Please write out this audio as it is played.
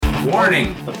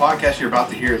Warning! The podcast you're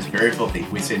about to hear is very filthy.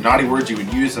 We say naughty words you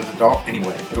would use as an adult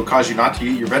anyway. It will cause you not to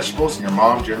eat your vegetables, and your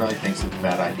mom generally thinks it's a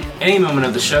bad idea. Any moment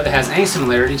of the show that has any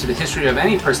similarity to the history of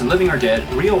any person living or dead,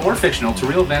 real or fictional, to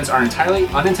real events are entirely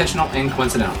unintentional and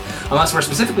coincidental. Unless we're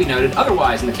specifically noted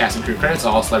otherwise in the cast and crew credits,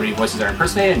 all celebrity voices are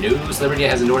impersonated, and no celebrity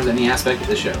has endorsed any aspect of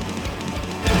the show.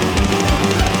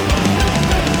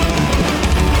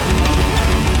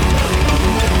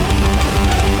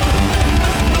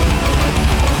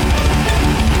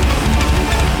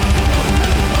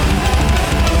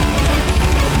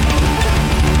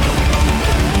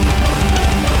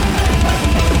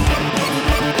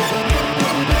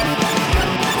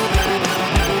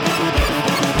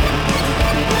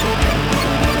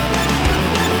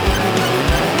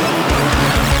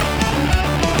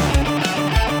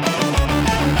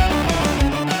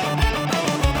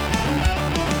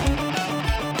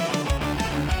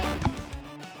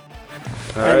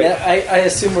 I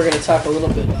assume we're going to talk a little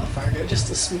bit about Fargo, just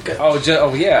a scotch.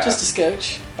 Oh yeah. Just a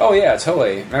scotch. Oh yeah,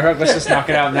 totally. Matter of fact, let's just knock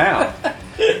it out now.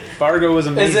 Fargo was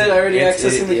amazing. Is it already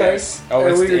accessing the cards? Oh,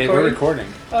 we're recording.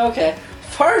 Okay.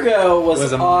 Fargo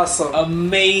was awesome.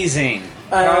 Amazing.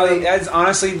 Probably, that's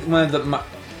honestly one of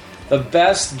the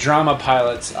best drama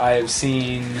pilots I have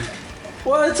seen.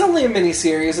 Well, it's only a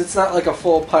miniseries. It's not like a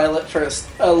full pilot for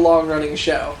a long-running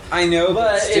show. I know,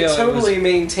 but still, it totally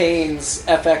maintains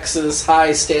FX's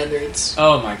high standards.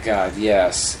 Oh my god,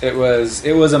 yes. It was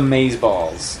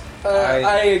amazeballs.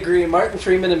 I agree. Martin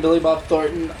Freeman and Billy Bob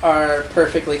Thornton are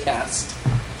perfectly cast.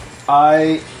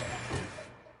 I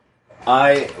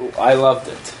loved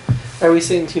it. Are we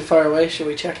sitting too far away? Should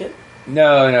we check it?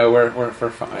 No, we're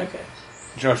fine. Okay.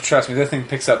 Trust me, this thing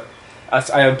picks up.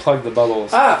 I unplugged the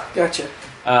bubbles. Ah, gotcha.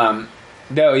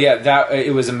 No, yeah,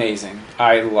 it was amazing.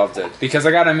 I loved it because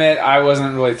I gotta admit, I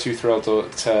wasn't really too thrilled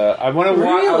to. I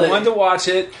wanted to watch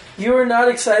it. You were not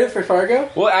excited for Fargo?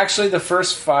 Well, actually, the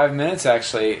first 5 minutes,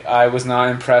 I was not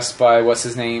impressed by what's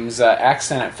his name's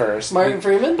accent at first. Martin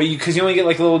Freeman? But because you only get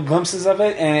like little glimpses of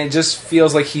it, and it just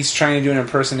feels like he's trying to do an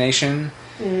impersonation,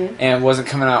 and it wasn't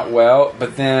coming out well.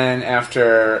 But then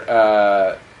after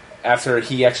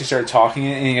he actually started talking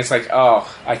it, and it's like,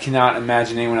 oh, I cannot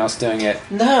imagine anyone else doing it.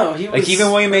 No, he was... Like,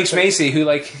 even William H. Macy, who,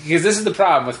 like... Because this is the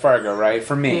problem with Fargo, right?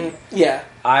 For me. Yeah.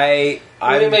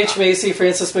 William H. Macy,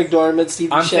 Frances McDormand, Steve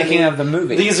Buscemi. I'm thinking of the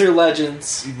movie. These are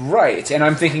legends. Right, and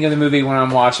I'm thinking of the movie when I'm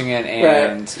watching it,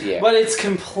 and... Right. Yeah. But it's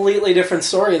completely different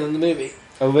story than the movie.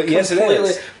 Oh, but yes, it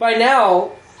is. By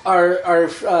now, our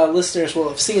listeners will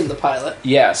have seen the pilot.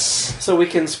 Yes. So we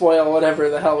can spoil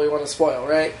whatever the hell we want to spoil,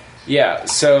 right? Yeah,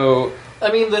 so...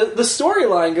 I mean, the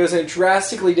storyline goes in a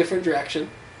drastically different direction.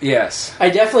 Yes.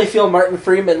 I definitely feel Martin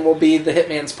Freeman will be the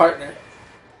hitman's partner.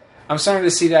 I'm starting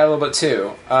to see that a little bit,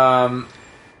 too.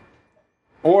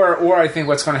 Or I think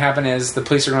what's going to happen is the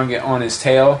police are going to get on his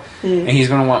tail, and he's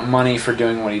going to want money for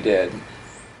doing what he did.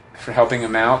 For helping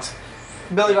him out.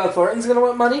 Billy Bob Thornton's going to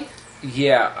want money?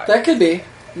 Yeah. That could be.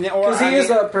 Because he is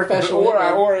a professional.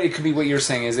 Or it could be what you're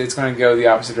saying is it's going to go the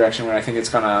opposite direction where I think it's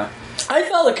going to... I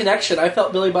felt a connection. I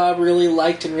felt Billy Bob really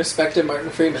liked and respected Martin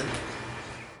Freeman.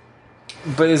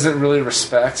 But is it really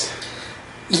respect?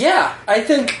 Yeah. I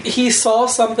think he saw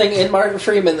something in Martin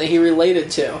Freeman that he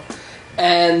related to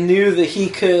and knew that he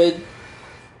could...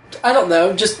 I don't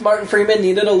know, just Martin Freeman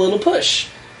needed a little push.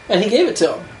 And he gave it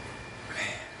to him.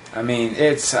 I mean,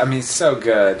 it's so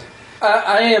good.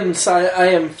 I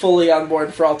am fully on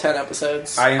board for all 10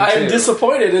 episodes. I am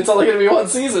disappointed it's only going to be one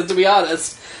season, to be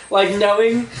honest. Like,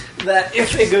 knowing that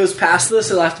if it goes past this,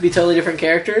 it'll have to be totally different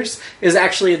characters is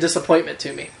actually a disappointment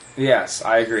to me. Yes,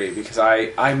 I agree, because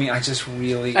I just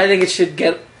really... I think it should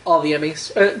get all the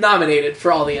Emmys, nominated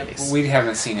for all the Emmys. We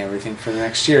haven't seen everything for the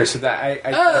next year, so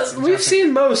that... we've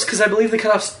seen most, because I believe the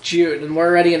cutoff's June, and we're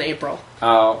already in April.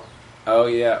 Oh,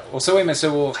 yeah. Well, so wait a minute,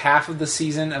 so will half of the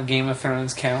season of Game of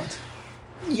Thrones count?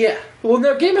 Yeah. Well,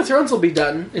 no, Game of Thrones will be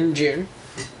done in June.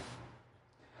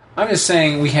 I'm just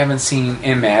saying we haven't seen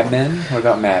Mad Men. What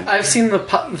about Mad Men? I've seen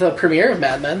the premiere of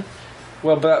Mad Men.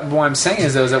 Well, but what I'm saying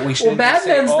is, though, is that we should... Well, Mad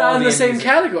Men's not in the same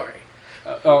category.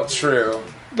 True.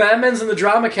 Mad Men's in the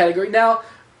drama category. Now,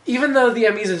 even though the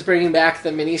Emmys is bringing back the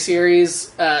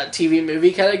miniseries TV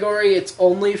movie category, it's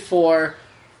only for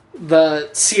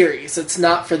the series. It's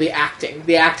not for the acting.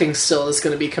 The acting still is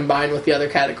going to be combined with the other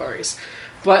categories.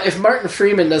 But if Martin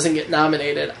Freeman doesn't get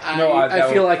nominated,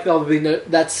 I feel like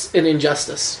that's an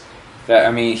injustice.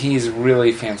 He's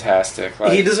really fantastic.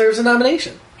 Like, he deserves a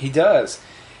nomination. He does.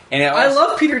 And I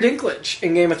love Peter Dinklage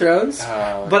in Game of Thrones,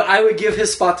 but I would give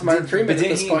his spot to Martin Freeman at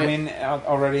this point. Did he win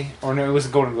already? Or no, it was a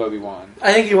Golden Globe he won.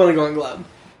 I think he won a Golden Globe.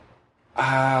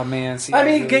 Ah, man. See, I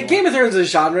mean, really Game of Thrones is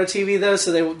genre TV, though,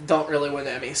 so they don't really win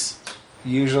Emmys.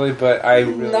 usually, but I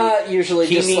really... Not usually,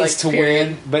 he just needs like, to period.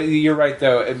 win, but you're right,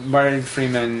 though. Martin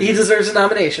Freeman... He deserves a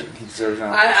nomination. He deserves a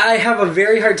nomination. I have a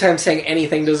very hard time saying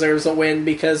anything deserves a win,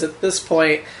 because at this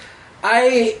point,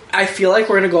 I feel like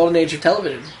we're in a golden age of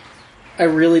television. I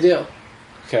really do.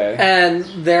 Okay. And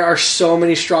there are so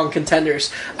many strong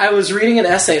contenders. I was reading an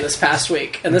essay this past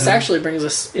week, and this actually brings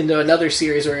us into another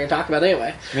series we're going to talk about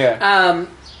anyway. Yeah.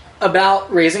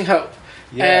 About Raising Hope.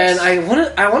 Yes. And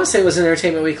I want to say it was in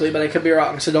Entertainment Weekly, but I could be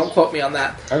wrong, so don't quote me on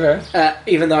that. Okay.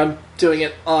 Even though I'm doing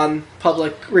it on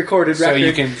public recorded record.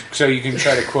 So you can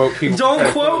try to quote people.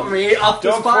 Don't quote me off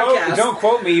this podcast. Don't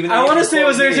quote me, even though I want to say it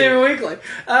was me. Entertainment Weekly.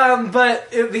 But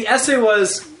the essay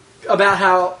was about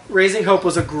how Raising Hope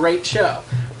was a great show.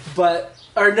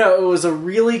 It was a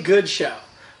really good show.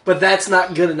 But that's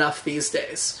not good enough these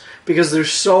days. Because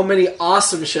there's so many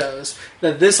awesome shows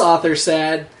that this author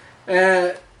said,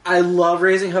 I love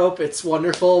Raising Hope, it's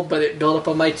wonderful, but it built up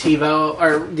on my TiVo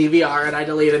or DVR and I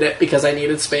deleted it because I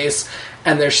needed space.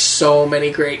 And there's so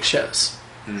many great shows.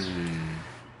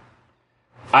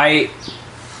 I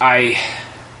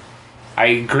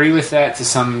agree with that to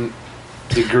some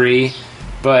degree,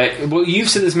 but you've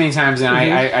said this many times, and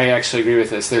I actually agree with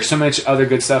this. There's so much other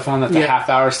good stuff on that the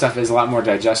half-hour stuff is a lot more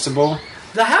digestible.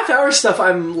 The half-hour stuff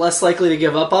I'm less likely to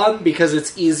give up on because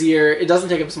it's easier. It doesn't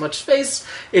take up as much space.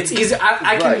 It's easy.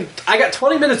 I got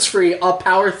 20 minutes free. I'll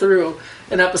power through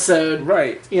an episode.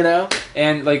 Right. You know?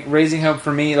 And, like, Raising Hope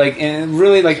for me, like, and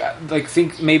really, like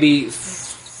think maybe...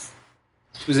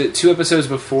 Was it 2 episodes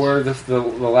before the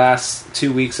last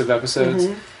 2 weeks of episodes?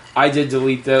 I did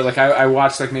delete like I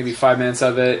watched like maybe 5 minutes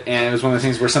of it, and it was one of the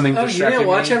things where something distracted me. You didn't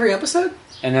watch every episode?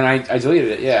 And then I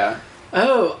deleted it, yeah.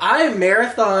 Oh, I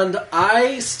marathoned.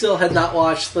 I still had not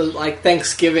watched the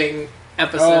Thanksgiving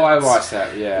episodes. Oh, I watched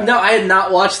that, yeah. No, I had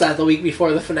not watched that the week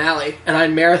before the finale, and I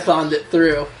marathoned it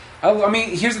through. I mean,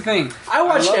 here's the thing. I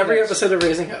watched every episode of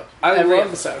Raising Hope. Every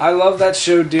episode. I love that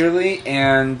show dearly,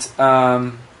 and wait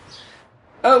a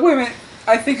minute.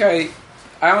 I think I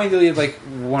only deleted like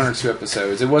 1 or 2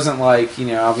 episodes. It wasn't like,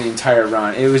 the entire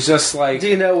run. It was just like... Do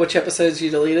you know which episodes you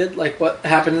deleted? Like what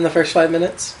happened in the first 5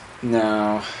 minutes?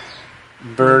 No.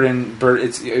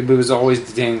 It was always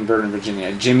detaining Bert and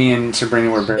Virginia. Jimmy and Sabrina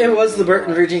were Bert. It was the Bert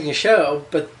and Virginia show,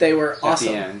 but they were awesome.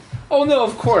 At the end. Oh, no,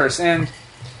 of course. And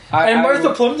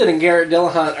Martha Plimpton and Garrett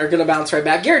Dillahunt are going to bounce right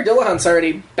back. Garrett Dillahunt's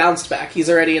already bounced back. He's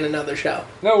already in another show.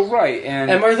 No, right.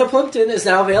 And Martha Plimpton is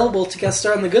now available to guest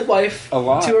star on The Good Wife. A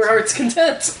lot. To her heart's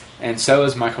content. And so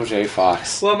is Michael J.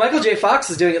 Fox. Well, Michael J.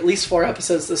 Fox is doing at least 4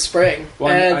 episodes this spring.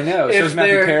 Well, and I know. So is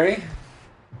Matthew Perry?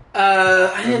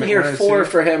 I didn't hear 4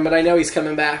 for him, but I know he's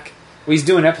coming back. Well, he's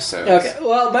doing episodes. Okay.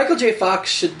 Well, Michael J.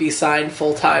 Fox should be signed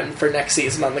full-time for next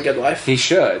season on The Good Wife. He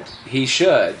should.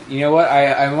 You know what?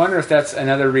 I wonder if that's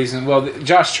another reason. Well,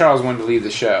 Josh Charles wanted to leave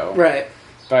the show. Right.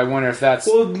 But I wonder if that's...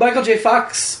 Well, Michael J.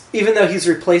 Fox, even though he's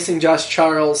replacing Josh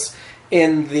Charles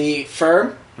in The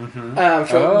Firm, from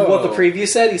what the preview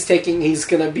said, he's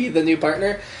going to be the new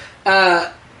partner.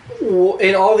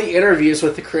 In all the interviews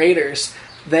with the creators...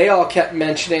 They all kept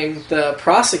mentioning the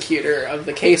prosecutor of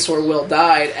the case where Will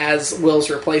died as Will's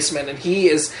replacement, and he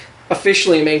is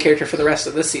officially a main character for the rest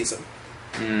of this season.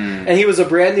 And he was a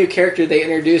brand new character they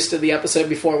introduced in the episode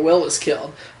before Will was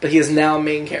killed, but he is now a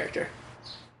main character.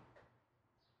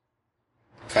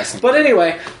 But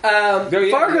anyway,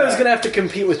 Fargo is going to have to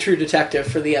compete with True Detective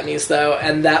for the Emmys, though,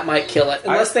 and that might kill it,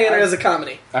 unless they enter as a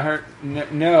comedy. I heard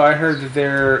that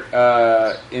they're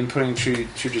inputting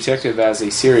True Detective as a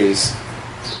series.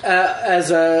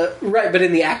 But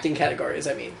in the acting categories,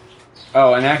 I mean.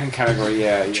 Oh, an acting category,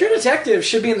 yeah. True Detective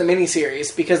should be in the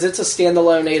miniseries because it's a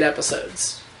standalone 8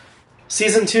 episodes.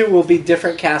 Season 2 will be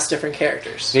different cast, different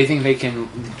characters. They think they can...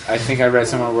 I think I read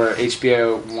somewhere where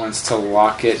HBO wants to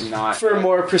lock it not... For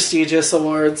more prestigious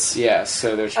awards. Yeah,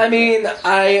 so there's... I mean,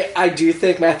 I do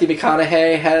think Matthew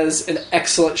McConaughey has an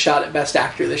excellent shot at Best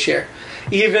Actor this year.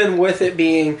 Even with it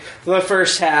being the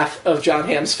first half of John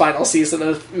Hamm's final season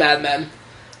of Mad Men.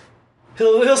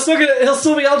 He'll still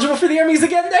be eligible for the Emmys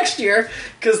again next year,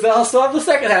 because they'll still have the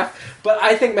second half. But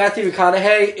I think Matthew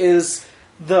McConaughey is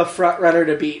the front runner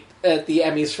to beat at the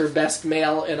Emmys for Best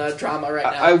Male in a Drama right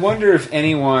now. I wonder if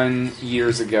anyone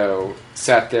years ago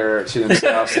sat there to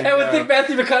themselves and I would think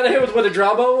Matthew McConaughey would win a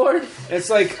Drama Award. It's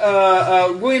like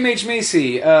William H.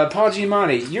 Macy, Paul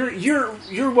Giamatti.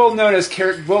 You're well known as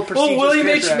well prestigious. Well, William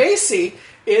H. Macy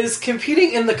is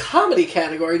competing in the comedy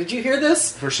category. Did you hear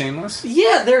this? For Shameless?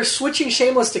 Yeah, they're switching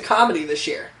Shameless to comedy this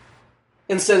year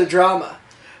instead of drama.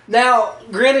 Now,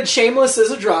 granted, Shameless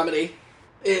is a dramedy.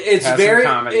 It's Has some very,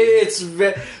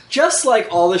 comedy. just like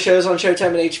all the shows on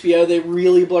Showtime and HBO, they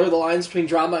really blur the lines between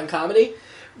drama and comedy.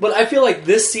 But I feel like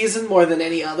this season, more than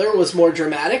any other, was more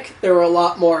dramatic. There were a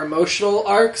lot more emotional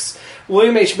arcs.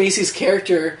 William H. Macy's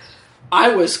character,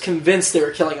 I was convinced they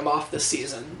were killing him off this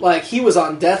season. Like, he was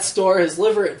on death's door, his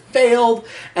liver had failed,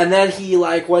 and then he,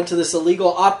 like, went to this illegal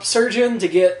op surgeon to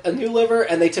get a new liver,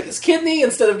 and they took his kidney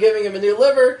instead of giving him a new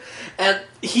liver, and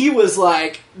he was,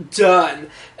 like, done.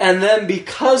 And then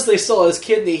because they stole his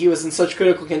kidney, he was in such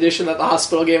critical condition that the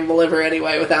hospital gave him a liver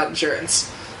anyway without insurance,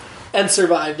 and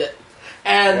survived it.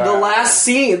 And Wow. the last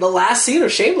scene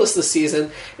of Shameless this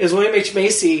season is William H.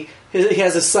 Macy. He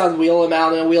has his son wheel him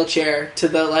out in a wheelchair to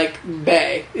the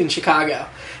bay in Chicago,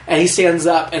 and he stands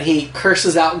up and he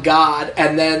curses out God,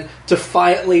 and then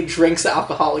defiantly drinks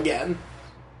alcohol again.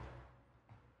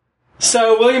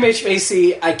 So William H.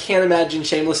 Macy, I can't imagine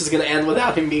Shameless is going to end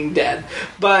without him being dead,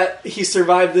 but he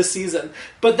survived this season.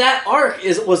 But that arc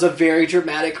was a very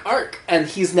dramatic arc, and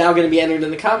he's now going to be entered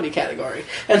in the comedy category.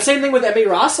 And same thing with Emmy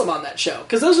Rossum on that show,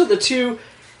 because those are the two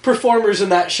performers in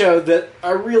that show that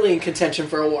are really in contention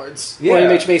for awards. Yeah.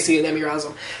 William H. Macy and Emmy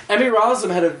Rossum. Emmy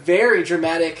Rossum had a very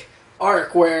dramatic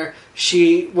arc where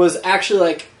she was actually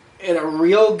like in a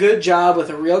real good job with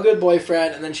a real good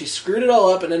boyfriend, and then she screwed it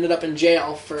all up and ended up in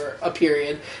jail for a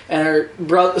period, and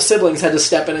her siblings had to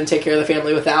step in and take care of the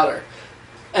family without her.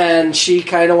 And she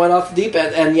kind of went off the deep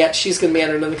end, and yet she's going to be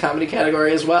entered in the comedy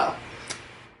category as well.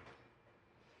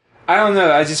 I don't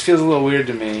know. It just feels a little weird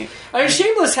to me. I mean,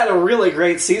 Shameless had a really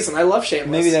great season. I love Shameless.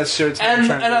 Maybe that's Showtime.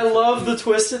 And I love the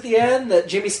twist at the end that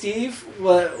Jimmy Steve,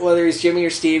 whether he's Jimmy or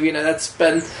Steve, that's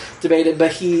been debated,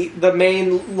 but the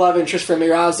main love interest for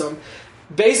Mirazum,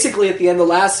 basically at the end of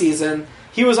last season,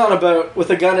 he was on a boat with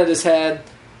a gun at his head.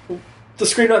 The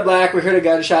screen went black, we heard a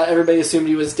gunshot, everybody assumed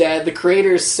he was dead. The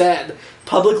creators said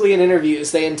publicly in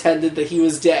interviews they intended that he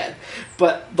was dead.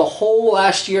 But the whole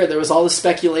last year there was all this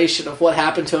speculation of what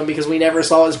happened to him because we never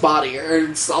saw his body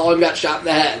or saw him got shot in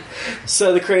the head.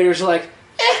 So the creators were like,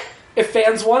 if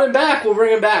fans want him back, we'll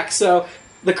bring him back. So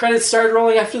the credits started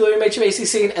rolling after the William H. Macy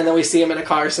scene, and then we see him in a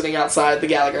car sitting outside the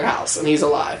Gallagher house, and he's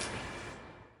alive.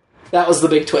 That was the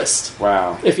big twist.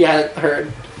 Wow. If you hadn't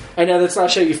heard. I know that's not a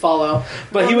show you follow,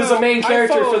 but he was the main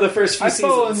character for the first few seasons. I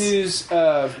follow news.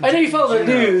 I know you follow the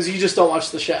news, you just don't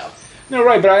watch the show. No,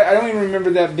 right, but I don't even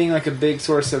remember that being like a big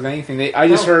source of anything. I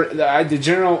just heard the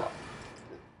general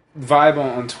vibe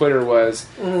on Twitter was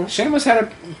Shameless had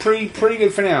a pretty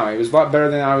good finale. It was a lot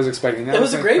better than I was expecting. It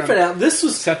was a great finale. This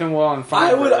was Steppenwolf and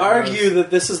I would argue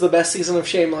that this is the best season of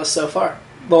Shameless so far.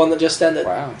 The one that just ended.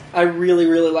 Wow. I really,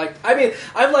 really liked. I mean,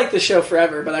 I've liked the show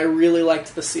forever, but I really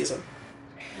liked this season.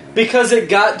 Because it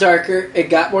got darker, it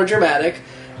got more dramatic,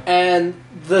 and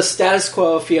the status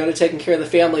quo of Fiona taking care of the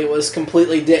family was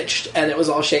completely ditched, and it was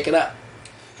all shaken up.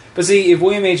 But see, if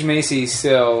William H. Macy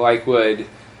still would,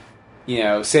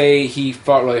 say he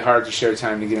fought really hard to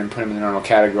Showtime to get him, put him in the normal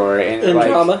category, and in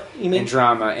drama, you mean? In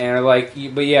drama, and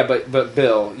but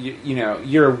Bill,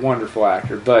 you're a wonderful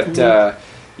actor, but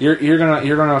you're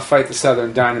gonna fight the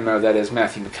Southern Dynamo that is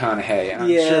Matthew McConaughey, and I'm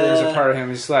sure there's a part of him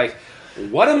who's like,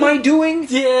 what am I doing?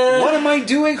 Yeah. What am I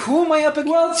doing? Who am I up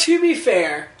against? Well, to be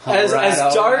fair, as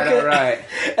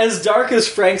dark as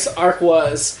Frank's arc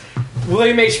was,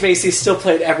 William H. Macy still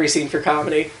played every scene for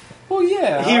comedy. Well,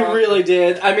 yeah. He really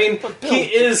did. I mean, he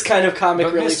is kind of comic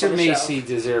relief for the show. Mr. Macy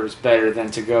deserves better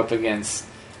than to go up against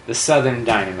the Southern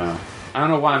Dynamo. I don't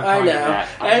know why I'm calling it that.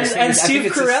 And Steve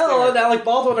Carell and Alec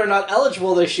Baldwin are not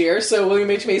eligible this year, so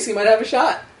William H. Macy might have a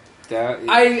shot.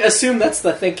 I assume that's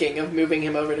the thinking of moving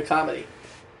him over to comedy.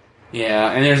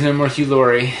 Yeah, and there's no more Hugh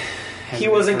Laurie. He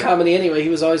wasn't comedy anyway. He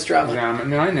was always drama.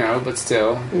 No, I know, but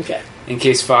still. Okay. In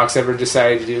case Fox ever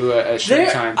decided to do a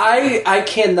Showtime. I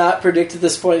cannot predict at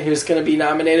this point who's going to be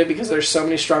nominated because there's so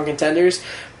many strong contenders.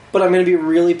 But I'm going to be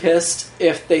really pissed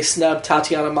if they snub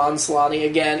Tatiana Maslany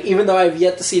again, even though I've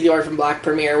yet to see the Orphan Black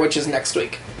premiere, which is next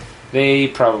week. They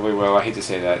probably will. I hate to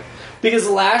say that. Because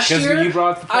last year, you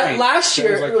brought the point.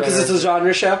 Because it's a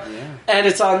genre show, and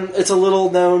it's a little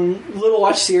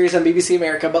watch series on BBC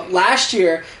America. But last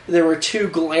year there were two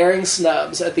glaring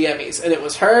snubs at the Emmys, and it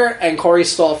was her and Corey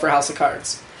Stoll for House of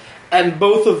Cards, and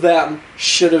both of them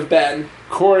should have been.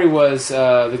 Corey was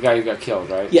the guy who got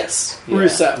killed, right? Yes, yeah,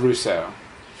 Russo.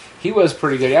 He was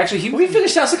pretty good. Actually, we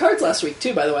finished House of Cards last week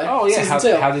too. By the way, oh yeah,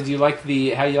 how did you like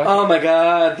the? Oh my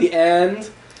god, the end.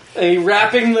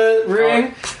 Wrapping the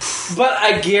ring. But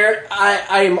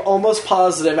I am almost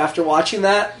positive after watching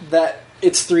that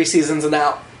it's 3 seasons and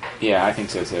out. Yeah, I think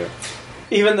so too.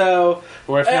 Even though,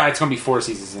 or if not, it's going to be 4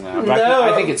 seasons and out. But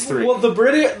I think it's 3. Well, the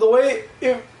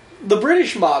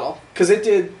British model, because it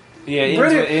did Yeah,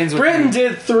 it ends with Britain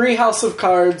did 3 House of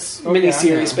Cards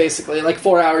miniseries, basically, like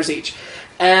 4 hours each.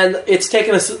 And it's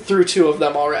taken us through 2 of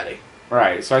them already.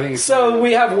 Right, so I think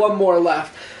we have 1 more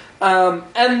left. And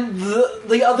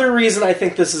the other reason I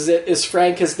think this is it is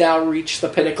Frank has now reached the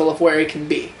pinnacle of where he can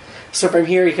be. So from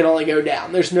here he can only go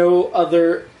down. There's no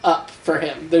other up for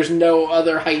him. There's no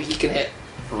other height he can hit.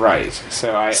 Right.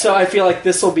 So I feel like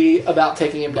this will be about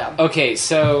taking him down. Okay,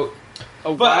 so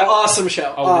awesome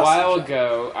show. A while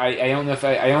ago, I don't know if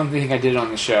I don't think I did it on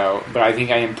the show, but I think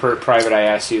I in private I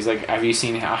asked you, is like, have you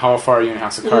seen how far are you in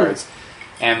House of Cards?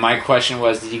 And my question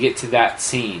was, did you get to that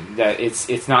scene? That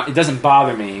it's not, it doesn't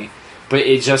bother me, but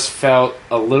it just felt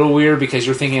a little weird because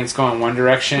you're thinking it's going one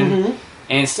direction,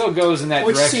 and it still goes in that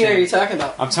direction. Which scene are you talking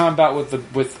about? I'm talking about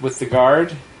with the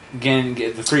guard, again,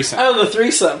 the threesome. Oh, the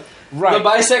threesome. Right. The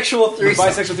bisexual threesome.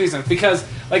 The bisexual threesome. Because,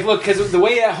 like, look, because the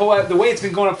way it's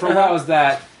been going up for a while is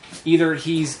that either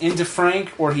he's into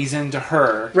Frank or he's into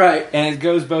her. Right. And it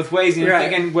goes both ways. And you're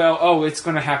thinking, well, it's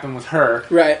going to happen with her.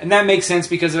 Right. And that makes sense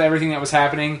because of everything that was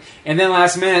happening. And then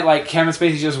last minute, like, Kevin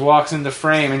Spacey just walks into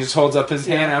frame and just holds up his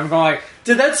hand. And I'm going like...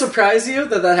 Did that surprise you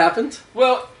that happened?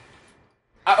 Well...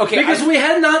 okay. Because we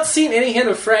had not seen any hint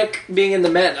of Frank being in the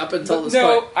men up until this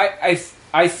point. No,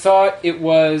 I thought it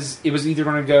was either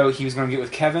going to go, he was going to get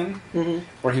with Kevin,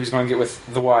 or he was going to get with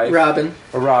the wife.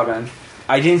 Robin.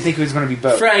 I didn't think it was going to be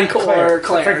both. Frank or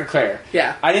Claire. Frank or Claire.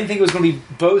 Yeah. I didn't think it was going to be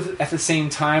both at the same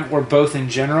time or both in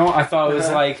general. I thought it was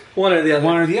like... One or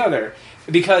the other.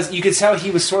 Because you could tell he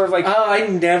was sort of like... Oh,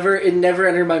 it never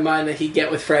entered my mind that he'd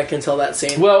get with Frank until that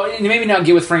scene. Well, maybe not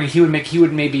get with Frank. He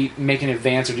would maybe make an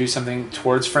advance or do something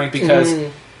towards Frank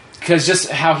because... Because just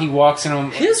how he walks in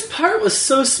him... His part was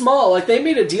so small. Like, they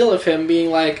made a deal of him being,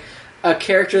 like, a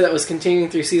character that was continuing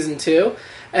through Season 2.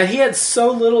 And he had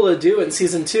so little to do in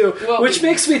Season 2, which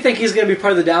makes me think he's going to be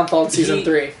part of the downfall in Season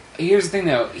 3. Here's the thing,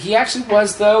 though. He actually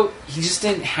was, though. He just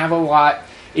didn't have a lot...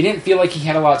 It didn't feel like he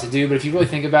had a lot to do, but if you really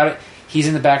think about it, he's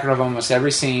in the background of almost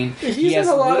every scene. He has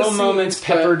little moments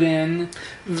peppered in.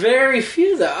 Very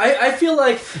few, though. I feel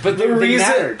like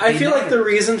the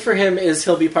reason for him is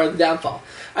he'll be part of the downfall.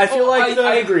 I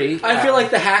agree. I feel like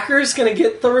the hacker's going to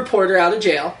get the reporter out of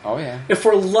jail. Oh, yeah. If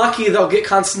we're lucky, they'll get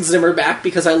Constance Zimmer back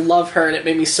because I love her and it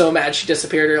made me so mad she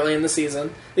disappeared early in the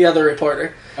season. The other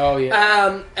reporter. Oh,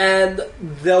 yeah. And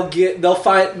they'll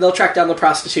track down the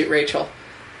prostitute Rachel,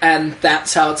 and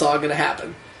that's how it's all going to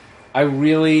happen. I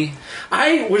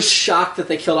was shocked that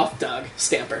they killed off Doug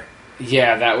Stamper.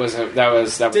 Yeah, that was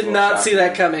Did not see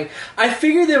that coming. I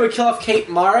figured they would kill off Kate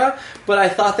Mara, but I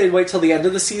thought they'd wait till the end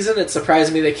of the season. It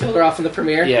surprised me they killed her off in the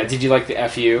premiere. Yeah, did you like the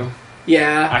FU?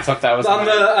 Yeah. I thought that was... On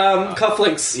the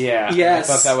cufflinks. Yeah. Yes.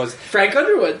 I thought that was... Frank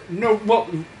Underwood. No, well,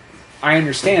 I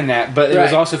understand that, but it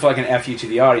was also like an FU to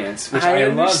the audience, which I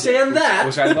understand that.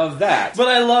 Which I love that. But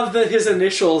I love that his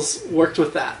initials worked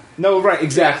with that. No, right,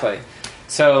 exactly. Yeah.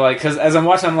 So, like, because as I'm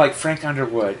watching, I'm like, Frank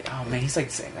Underwood. Oh man, he's like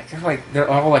saying, they're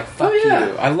all like, fuck you.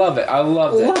 I love it. I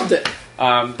loved it.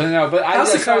 But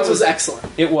House of Cards was excellent.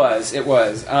 It was.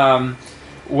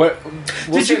 We'll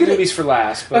save movies for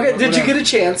last. But did you get a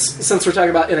chance, since we're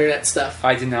talking about internet stuff?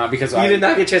 I did not, because You did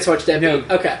not get a chance to watch Deadbeat?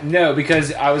 No. Okay. No,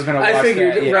 because I was going to watch I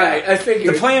figured.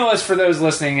 The plan was, for those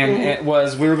listening, and it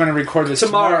was, we were going to record this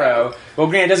tomorrow. Well,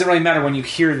 granted, it doesn't really matter when you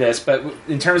hear this, but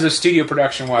in terms of studio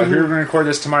production-wise, we were going to record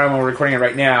this tomorrow when we're recording it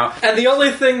right now. And the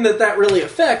only thing that really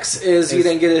affects is you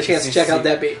didn't get a chance to check out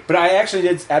Deadbeat. But I actually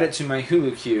did add it to my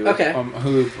Hulu queue. Okay.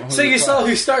 Hulu so you saw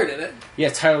who started it? Yeah,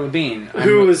 Tyler Levine.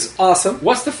 Who was awesome.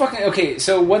 What's the fucking... Okay,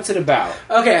 so what's it about?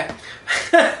 Okay.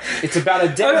 It's about a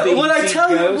deadbeat. When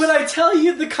I tell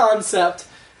you the concept,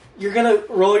 you're going to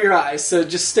roll your eyes, so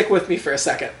just stick with me for a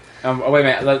second. Wait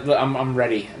a minute. I'm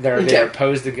ready. They're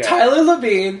posed to go. Tyler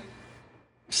Levine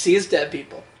sees dead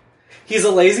people. He's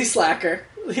a lazy slacker.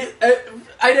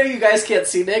 I know you guys can't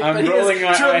see Nick, but he's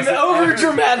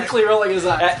over-dramatically rolling his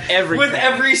eyes. With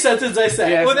every sentence I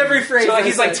say. Yeah, with every phrase so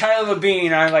he's like Tyler Levine,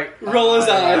 and I like... Roll his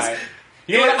eyes.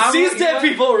 You know what? Sees dead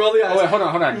people, roll the eyes. Oh, wait,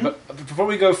 hold on. But before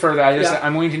we go further,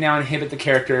 I'm going to now inhibit the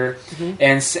character,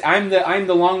 and I'm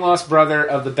the long-lost brother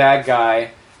of the bad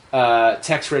guy,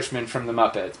 Tex Richmond from the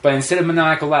Muppets. But instead of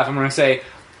maniacal laugh, I'm going to say...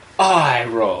 I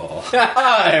roll.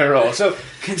 I roll. So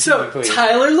please.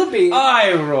 Tyler Levine.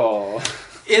 I roll.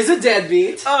 Is a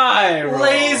deadbeat. I roll.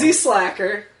 Lazy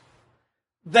slacker.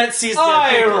 That sees dead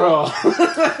people. I roll.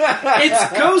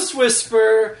 It's Ghost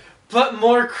Whisperer, but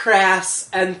more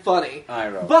crass and funny. I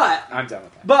roll. But I'm done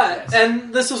with that. But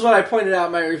and this is what I pointed out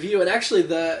in my review, and actually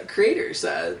the creators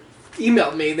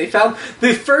emailed me. They found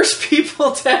the first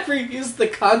people to ever use the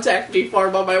contact me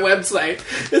form on my website.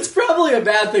 It's probably a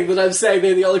bad thing that I'm saying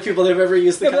they're the only people that have ever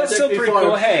used the contact me form.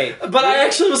 Cool. Hey, but I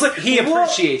actually was like, he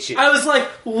appreciates you. I was like,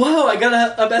 whoa, I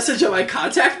got a message on my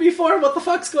contact me form? What the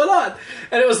fuck's going on?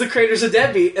 And it was the creators of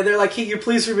Deadbeat, and they're like, can you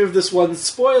please remove this one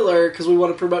spoiler because we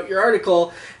want to promote your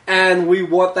article, and we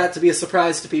want that to be a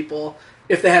surprise to people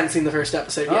if they hadn't seen the first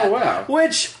episode yet. Oh, wow.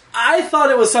 Which I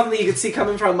thought it was something you could see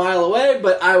coming from a mile away,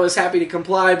 but I was happy to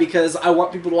comply because I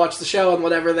want people to watch the show and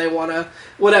whatever they want to,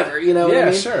 whatever, you know what I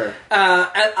mean? Yeah, sure.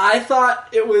 And I thought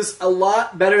it was a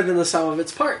lot better than the sum of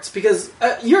its parts because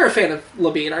you're a fan of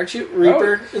Levine, aren't you?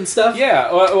 Reaper and stuff?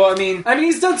 Yeah, well, I mean,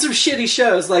 he's done some shitty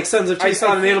shows like Sons of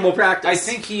Tucson and Animal Practice. I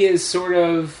think he is sort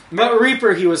of... But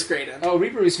Reaper he was great in. Oh,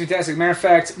 Reaper was fantastic. Matter of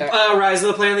fact... Rise of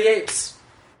the Planet of the Apes.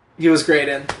 He was great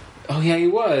in. Oh, yeah, he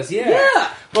was, yeah.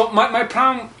 Yeah! Well, my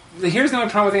problem... Here's the only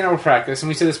problem with Animal Practice, and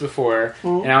we said this before,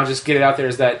 and I'll just get it out there,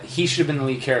 is that he should have been the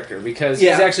lead character, because he's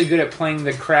actually good at playing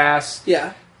the crass,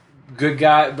 good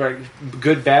guy, or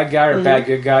good bad guy, or bad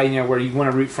good guy, you know, where you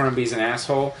want to root for him, but he's an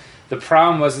asshole. The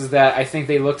problem was that I think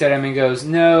they looked at him and goes,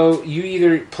 no, you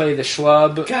either play the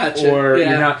schlub, or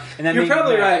you're not. And then you're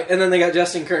probably right, and then they got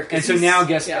Justin Kirk. And so now,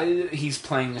 he's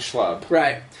playing the schlub.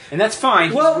 Right. And that's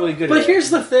fine. He's really good at it. But here's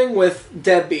the thing with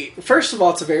Deadbeat. First of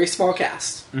all, it's a very small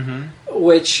cast,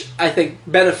 which I think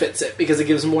benefits it because it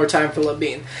gives more time for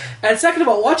Levine. And second of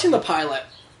all, watching the pilot,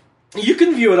 you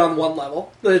can view it on one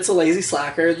level, that it's a lazy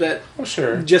slacker that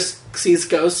just sees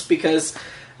ghosts because...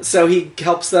 So he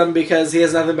helps them because he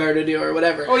has nothing better to do or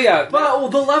whatever. Oh, yeah. But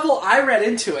the level I read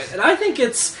into it, and I think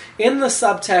it's in the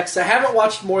subtext. I haven't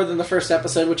watched more than the first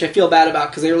episode, which I feel bad about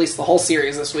because they released the whole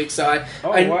series this week. So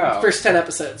first 10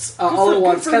 episodes all at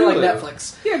once, kind of like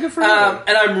Netflix. Yeah, good for you.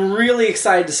 And I'm really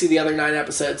excited to see the other 9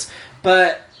 episodes.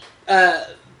 But the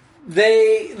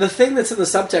thing that's in the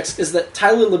subtext is that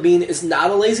Tyler Levine is not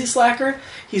a lazy slacker.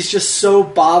 He's just so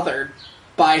bothered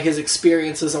by his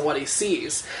experiences and what he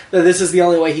sees, that this is the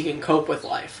only way he can cope with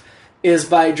life, is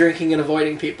by drinking and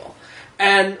avoiding people.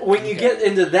 And when you get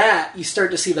into that, you start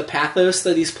to see the pathos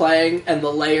that he's playing, and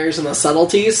the layers and the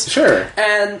subtleties. Sure.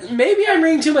 And maybe I'm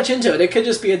reading too much into it. It could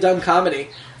just be a dumb comedy.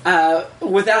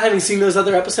 Without having seen those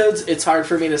other episodes, it's hard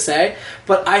for me to say,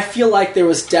 but I feel like there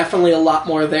was definitely a lot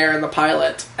more there in the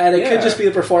pilot, and it could just be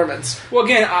the performance. Well,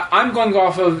 again, I'm going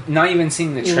off of not even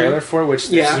seeing the trailer for it, which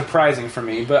is surprising for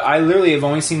me, but I literally have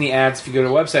only seen the ads if you go to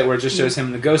a website where it just shows him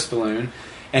in the ghost balloon,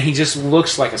 and he just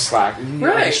looks like a like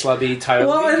a schlubby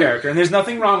Tyler character, and there's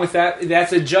nothing wrong with that.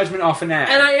 That's a judgment off an ad.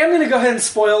 And I am going to go ahead and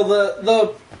spoil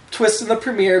the twist in the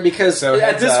premiere because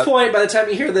at this point, by the time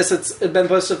you hear this, it's been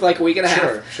posted for like a week and a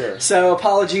half. Sure. So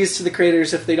apologies to the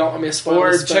creators if they don't want me to spoil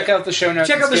or this. Or check out the show notes.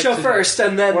 Check out the show first,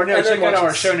 and then... Or check out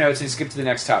our show notes and skip to the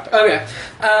next topic. Okay.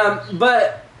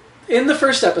 But in the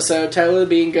first episode, Tyler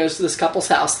Levine goes to this couple's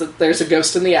house that there's a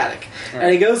ghost in the attic. Right.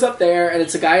 And he goes up there, and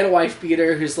it's a guy in a wife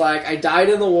beater who's like, I died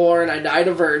in the war, and I died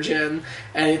a virgin,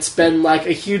 and it's been like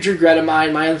a huge regret of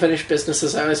mine. My unfinished business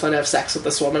is I always want to have sex with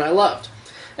this woman I loved.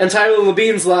 And Tyler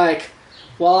Levine's like...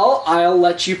 Well, I'll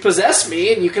let you possess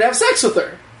me and you can have sex with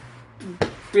her.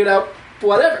 You know,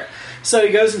 whatever. So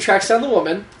he goes and tracks down the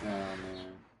woman. Oh, man.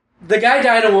 The guy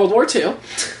died in World War II.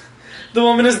 The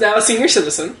woman is now a senior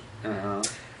citizen. Uh-huh.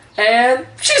 And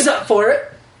she's up for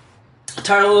it.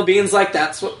 Tyler Levine's like,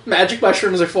 that's what magic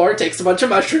mushrooms are for. Takes a bunch of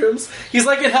mushrooms. He's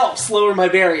like, it helps lower my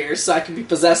barriers so I can be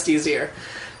possessed easier.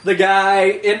 The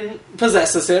guy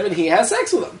possesses him and he has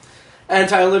sex with him. And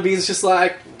Tyler Levine's just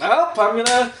like, well, I'm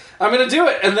gonna do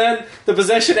it. And then the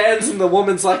possession ends and the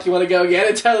woman's like, you want to go again?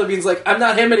 And Tyler Levine's like, I'm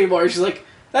not him anymore. She's like,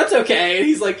 that's okay. And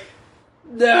he's like,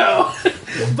 no.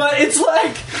 But it's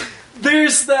like,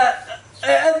 there's that,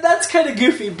 and that's kind of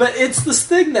goofy, but it's this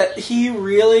thing that he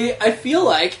really, I feel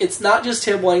like it's not just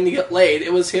him wanting to get laid,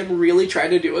 it was him really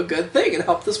trying to do a good thing and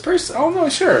help this person. Oh, no,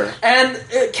 sure. And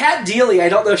Kat Deely, I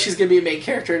don't know if she's going to be a main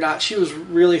character or not, she was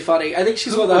really funny. I think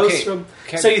she's one of the hosts from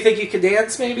So You Think You Can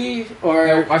Dance, maybe? Or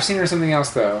no, I've seen her in something else,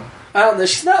 though. I don't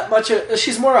know,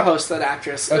 she's more a host than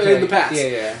actress in the past.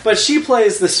 Yeah. But she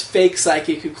plays this fake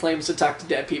psychic who claims to talk to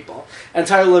dead people. And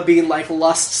Tyler Levine,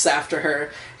 lusts after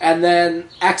her, and then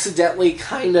accidentally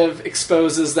kind of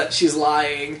exposes that she's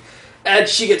lying. And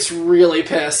she gets really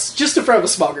pissed, just in front of a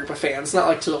small group of fans,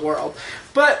 not to the world.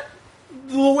 But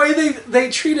the way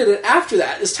they treated it after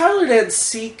that is Tyler didn't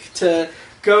seek to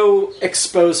go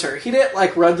expose her. He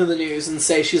didn't run to the news and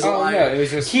say she's a liar. Yeah, it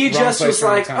was just he just was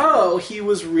like, he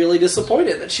was really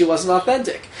disappointed that she wasn't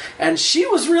authentic. And she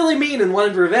was really mean and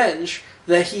wanted revenge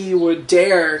that he would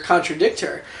dare contradict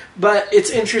her. But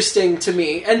it's interesting to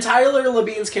me. And Tyler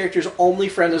Levine's character's only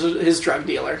friend is his drug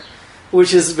dealer.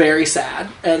 which is very sad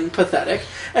and pathetic.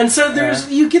 And so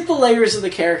you get the layers of the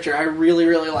character. I really,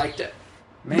 really liked it.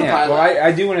 Man, well,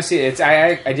 I do want to see it.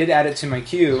 I did add it to my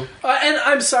queue. And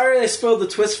I'm sorry I spoiled the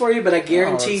twist for you, but I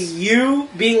guarantee you,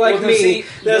 being like me,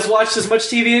 that has watched as much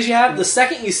TV as you have, the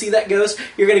second you see that ghost,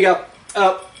 you're going to go,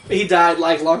 oh, he died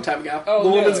like a long time ago. The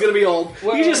woman's going to be old.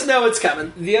 Well, you just know it's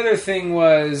coming. The other thing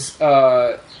was,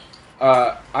 I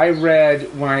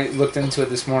read, when I looked into it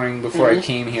this morning before I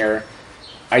came here,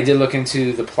 I did look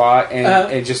into the plot,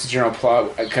 and just the general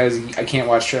plot, because I can't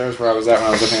watch shows where I was at when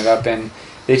I was looking it up, and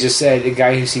they just said the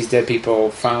guy who sees dead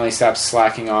people finally stops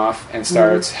slacking off and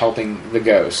starts helping the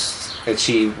ghosts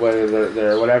achieve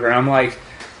whatever. And I'm like,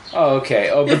 oh, okay.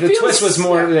 Oh, but the twist was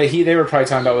more that they were probably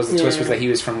talking about was the twist was that he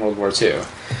was from World War II.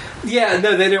 Yeah,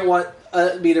 no, they didn't want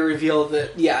me to reveal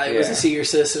that, it was a senior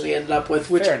citizen he ended up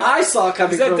with, which I saw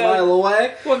coming from a mile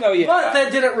away. Well, no, yeah. But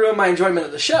that didn't ruin my enjoyment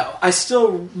of the show.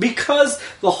 Because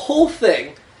the whole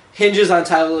thing hinges on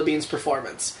Tyler Levine's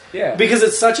performance. Yeah. Because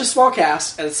it's such a small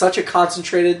cast, and it's such a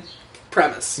concentrated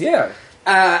premise. Yeah.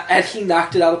 And he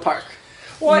knocked it out of the park.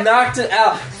 Well, knocked it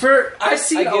out. I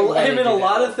see him in a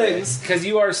lot of things. Because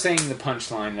you are saying the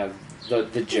punchline of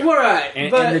the joke. Right.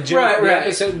 And the joke,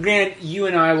 right. So, granted, you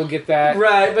and I will get that.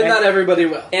 Right, but not everybody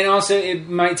will. And also, it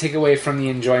might take away from the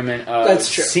enjoyment of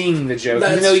seeing the joke.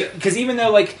 That's true. Because even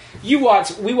though, like, we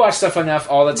watch stuff enough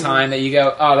all the time that you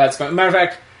go, oh, that's fun. Matter of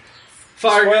fact,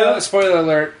 Fargo. Spoiler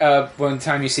alert, one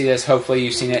time you see this, hopefully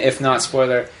you've seen it. If not,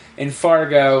 spoiler. In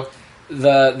Fargo,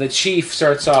 the chief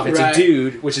starts off, it's a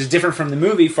dude, which is different from the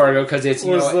movie Fargo, because it's, the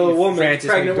woman, Frances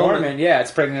pregnant McDormand. woman. Yeah, it's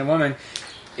a pregnant woman.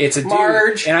 It's a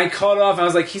Marge. dude. And I called it off, and I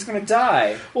was like, he's going to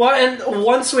die. Well, and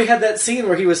once we had that scene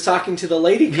where he was talking to the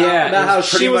lady cop about how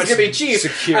she was going to be chief,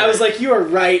 secure. I was like, you are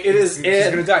right, it is He's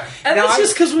going to die. And it's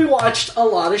just because we watched a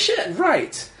lot of shit.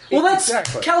 Right. Well, that's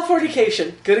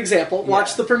Californication. Good example.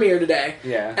 Watched the premiere today.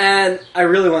 Yeah. And I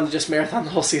really wanted to just marathon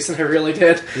the whole season. I really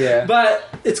did. Yeah.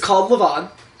 But it's called Levine.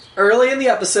 Early in the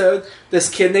episode, this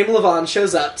kid named Levine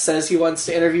shows up, says he wants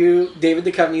to interview David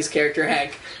Duchovny's character,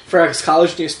 Hank, for his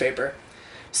college newspaper.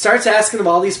 Starts asking him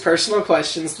all these personal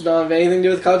questions that don't have anything to do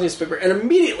with the college newspaper. And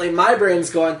immediately my brain's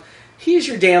going, he's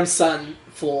your damn son,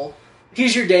 fool.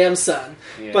 He's your damn son.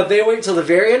 Yeah. But they wait till the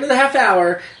very end of the half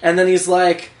hour, and then he's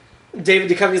like...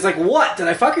 David Duchovny's like, what? Did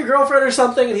I fuck your girlfriend or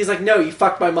something? And he's like, no, you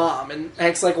fucked my mom. And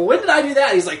Hank's like, well, when did I do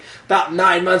that? He's like, about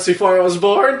 9 months before I was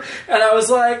born. And I was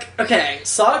like, okay,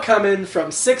 saw it coming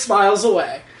from 6 miles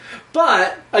away.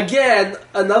 But, again,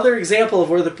 another example of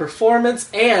where the performance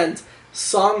and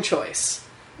song choice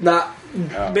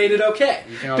made it okay.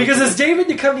 Because as David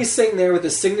Duchovny's sitting there with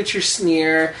his signature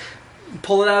sneer,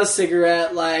 pulling out a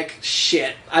cigarette, like,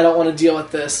 shit, I don't want to deal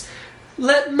with this.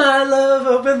 Let my love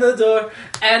open the door.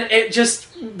 And it just,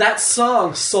 that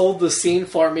song sold the scene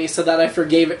for me so that I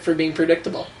forgave it for being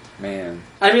predictable. Man.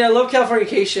 I mean, I love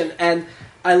Californication, and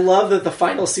I love that the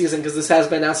final season, because this has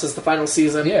been announced as the final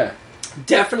season,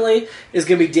 definitely is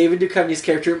going to be David Duchovny's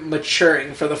character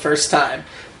maturing for the first time.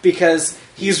 Because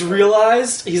he's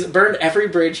realized, he's burned every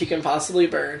bridge he can possibly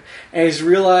burn, and he's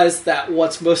realized that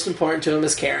what's most important to him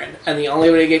is Karen. And the only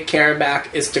way to get Karen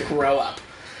back is to grow up.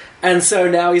 And so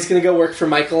now he's going to go work for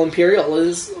Michael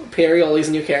Imperioli's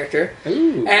new character.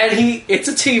 Ooh. And it's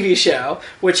a TV show,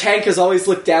 which Hank has always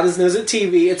looked down his nose at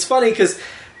TV. It's funny because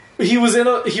he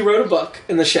wrote a book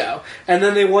in the show, and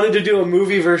then they wanted to do a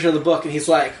movie version of the book, and he's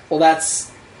like, well,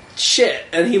 that's shit.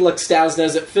 And he looks down his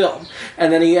nose at film.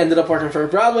 And then he ended up working for a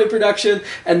Broadway production,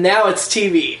 and now it's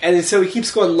TV. And so he keeps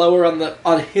going lower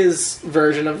on his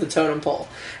version of the totem pole.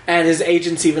 And his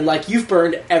agent's even like, you've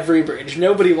burned every bridge.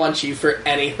 Nobody wants you for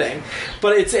anything.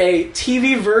 But it's a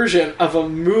TV version of a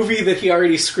movie that he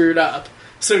already screwed up,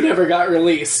 so never got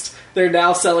released. They're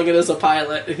now selling it as a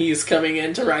pilot, and he's coming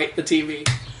in to write the TV.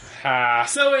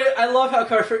 So I love how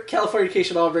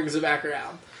Californication all brings it back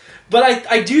around. But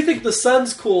I do think the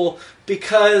son's cool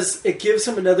because it gives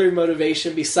him another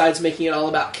motivation besides making it all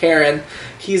about Karen.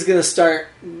 He's going to start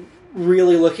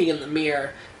really looking in the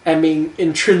mirror and being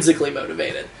intrinsically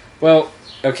motivated. Well,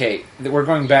 okay, we're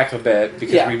going back a bit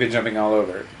because we've been jumping all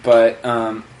over.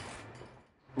 But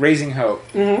Raising Hope.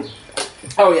 Mm-hmm.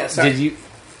 Oh, yeah, sorry. Did you...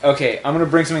 Okay, I'm going to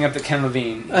bring something up to Ken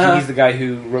Levine. He's the guy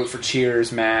who wrote for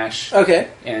Cheers, MASH. Okay.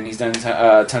 And he's done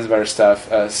tons of other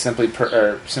stuff. Simply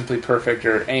Perfect,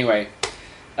 or... Anyway,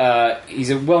 he's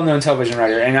a well-known television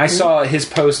writer. And I saw his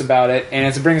post about it,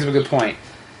 and it brings up a good point.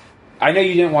 I know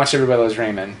you didn't watch Everybody Loves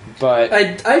Raymond, but...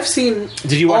 I've seen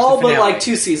did you watch all the finale? but like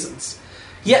 2 seasons.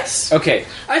 Yes. Okay.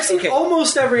 I've seen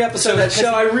almost every episode of that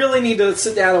show. I really need to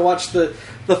sit down and watch the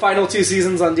final 2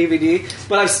 seasons on DVD,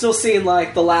 but I've still seen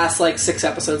like the last 6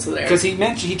 episodes of there. Because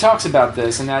he talks about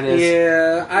this, and that is...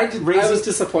 Yeah, I was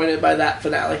disappointed by that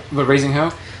finale. But Raising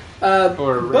Hope?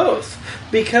 Or both.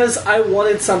 Because I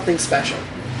wanted something special.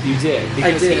 You did.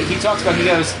 Because I did. He talks about, he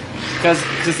goes...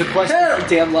 Because the question...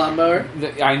 Damn lawnmower.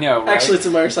 I know, right? Actually, it's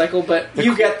a motorcycle, but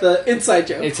you get the inside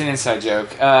joke. It's an inside joke.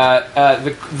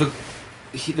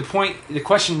 The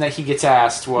question that he gets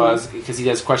asked was, because he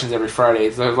does questions every Friday,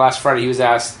 the last Friday he was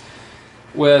asked,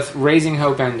 with Raising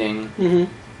Hope ending,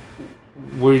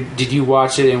 did you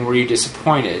watch it and were you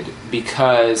disappointed?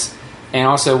 Because, and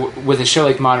also with a show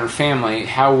like Modern Family,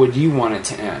 how would you want it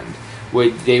to end?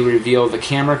 Would they reveal the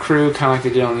camera crew, kind of like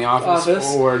they did on The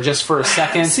Office? Or just for a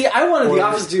second? See, I wanted The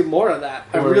Office to do more of that.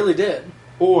 I really did.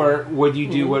 Or would you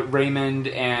do what Raymond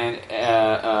and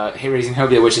Raising Hope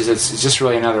did, which is it's just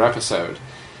really another episode?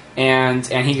 And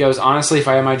he goes, honestly, if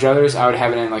I had my druthers, I would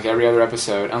have it in like every other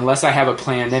episode, unless I have a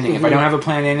planned ending. If I don't have a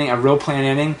planned ending, a real planned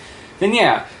ending, then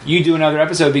yeah, you do another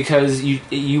episode because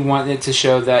you want it to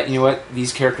show that, you know what,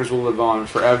 these characters will live on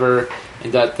forever.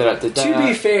 And To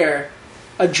be fair,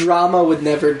 a drama would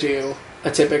never do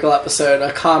a typical episode.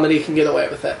 A comedy can get away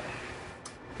with it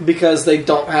because they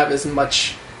don't have as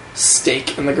much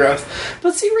stake in the growth.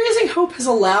 But see, Raising Hope has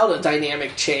allowed a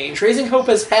dynamic change. Raising Hope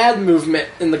has had movement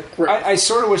in the growth. I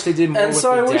sort of wish they did more with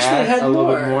so the I wish dad they had a little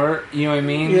more. bit more. You know what I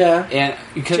mean? Yeah. And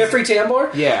because Jeffrey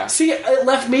Tambor? Yeah. See, it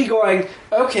left me going,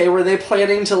 okay, were they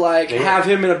planning to have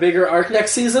him in a bigger arc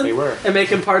next season? They were. And make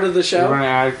him part of the show? They were going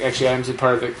to add him to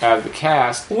part of the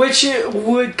cast. Which it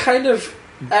would kind of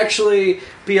actually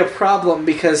be a problem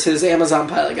because his Amazon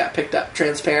pilot got picked up.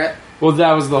 Transparent. Well,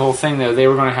 that was the whole thing, though. They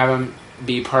were going to have him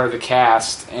be part of the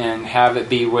cast and have it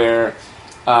be where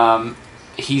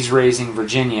he's raising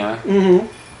Virginia.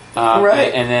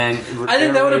 Right. And then I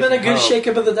think that would have been a good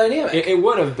shake-up of the dynamic. It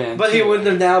would have been. But he wouldn't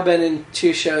have now been in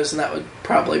 2 shows, and that would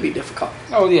probably be difficult.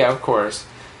 Oh, yeah, of course.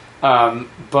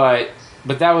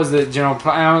 But that was the general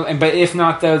plan. But if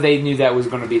not, though, they knew that was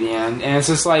going to be the end. And it's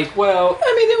just like, well...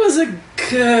 I mean, it was a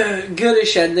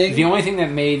goodish ending. The only thing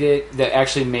that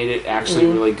actually made it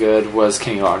really good was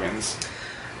Kenny Loggins.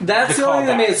 That's the only thing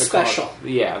that made it special.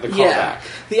 The callback. Yeah.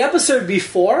 The episode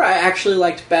before, I actually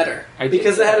liked better.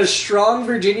 Because it had a strong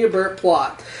Virginia Burt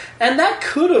plot. And that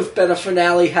could have been a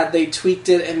finale had they tweaked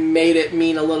it and made it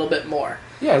mean a little bit more.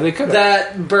 Yeah, they could have.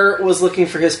 That Burt was looking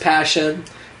for his passion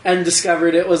and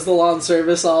discovered it was the lawn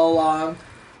service all along.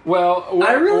 Well,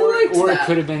 I really liked that. Or that. It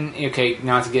could have been, okay,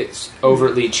 not to get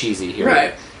overtly cheesy here.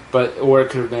 Right. Or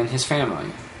it could have been his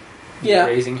family. Yeah.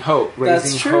 Raising Hope.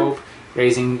 That's true.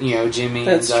 Raising, Jimmy.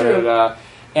 That's and true.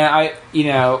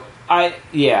 And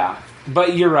yeah.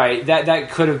 But you're right.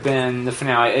 That could have been the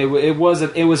finale. It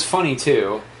was funny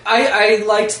too. I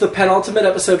liked the penultimate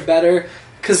episode better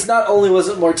because not only was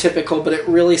it more typical, but it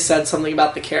really said something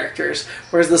about the characters.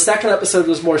 Whereas the second episode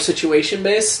was more situation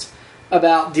based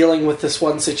about dealing with this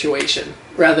one situation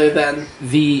rather than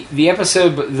the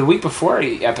episode. The week before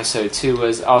episode 2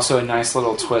 was also a nice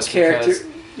little twist because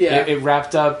it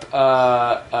wrapped up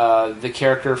the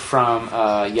character from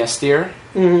Yes Dear.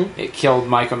 Mm-hmm. It killed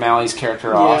Mike O'Malley's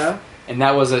character off. And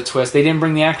that was a twist. They didn't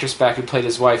bring the actress back who played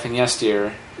his wife in Yes Dear,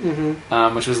 which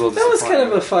was a little disappointing. That was kind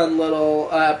of a fun little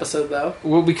episode, though.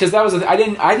 Well, because that was I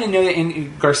didn't know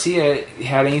that Garcia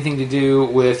had anything to do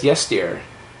with Yes Dear.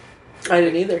 I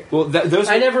didn't either. Well,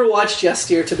 I never watched Yes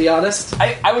Dear, to be honest.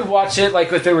 I would watch it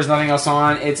if there was nothing else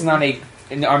on. It's not a.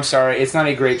 I'm sorry, it's not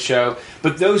a great show.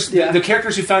 But the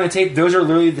characters who found the tape, those are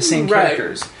literally the same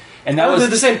characters. And they're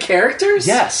the same characters?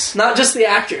 Yes. Not just the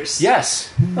actors?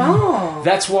 Yes. Oh.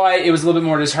 That's why it was a little bit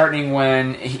more disheartening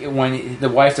when the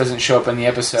wife doesn't show up in the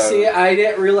episode. See, I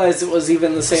didn't realize it was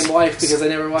even the same wife because I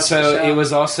never watched the show. So it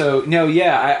was also... No,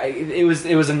 yeah, it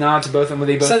was a nod to both of them.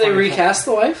 They both so they recast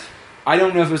the wife? I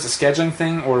don't know if it was a scheduling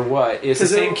thing or what. It's the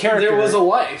same character. There was a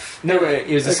wife. No,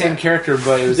 it was the same character,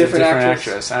 but it was a different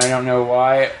actress. I don't know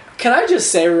why. Can I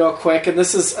just say real quick, and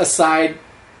this is a side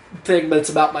thing, but it's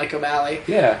about Mike O'Malley.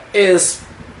 Yeah.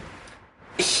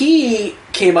 He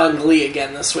came on Glee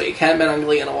again this week. Hadn't been on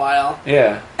Glee in a while.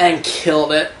 Yeah. And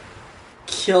killed it.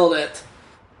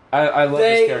 I love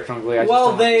this character on Glee.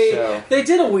 They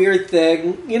did a weird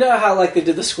thing. You know how they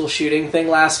did the school shooting thing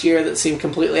last year that seemed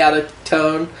completely out of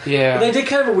tone? Yeah. They did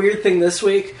kind of a weird thing this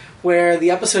week where the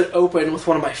episode opened with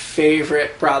one of my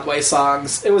favorite Broadway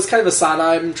songs. It was kind of a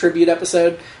Sondheim tribute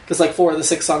episode because 4 of the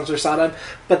 6 songs were Sondheim.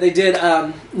 But they did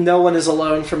No One Is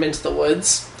Alone from Into the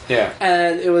Woods. Yeah.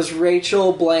 And it was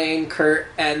Rachel, Blaine, Kurt,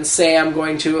 and Sam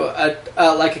going to a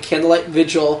candlelight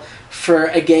vigil for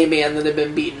a gay man that had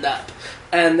been beaten up.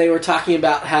 and they were talking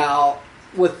about how,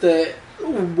 with the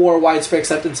more widespread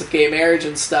acceptance of gay marriage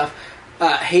and stuff,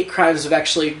 hate crimes have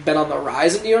actually been on the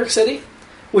rise in New York City,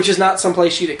 which is not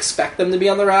someplace you'd expect them to be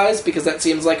on the rise, because that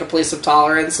seems like a place of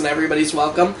tolerance and everybody's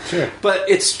welcome. Sure. But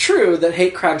it's true that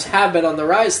hate crimes have been on the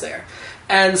rise there.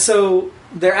 And so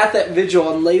they're at that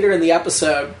vigil, and later in the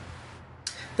episode,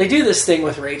 they do this thing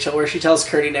with Rachel where she tells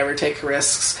Kurt he never take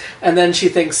risks, and then she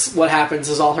thinks what happens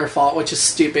is all her fault, which is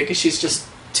stupid because she's just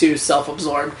too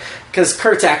self-absorbed, because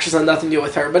Kurt's actions have nothing to do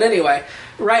with her. But anyway,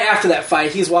 right after that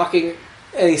fight, he's walking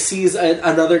and he sees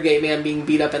another gay man being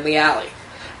beat up in the alley,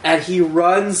 and he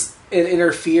runs and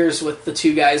interferes with the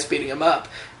two guys beating him up,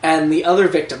 and the other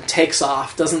victim takes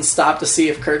off, doesn't stop to see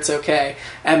if Kurt's okay,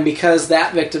 and because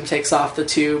that victim takes off, the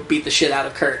two beat the shit out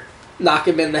of Kurt, knock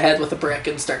him in the head with a brick,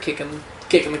 and start kicking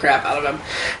the crap out of him.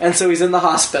 And so he's in the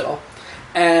hospital,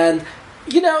 and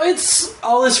it's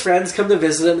all his friends come to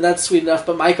visit him, and that's sweet enough,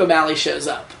 but Mike O'Malley shows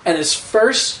up, and his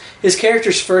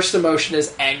character's first emotion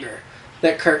is anger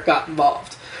that Kurt got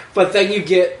involved. But then you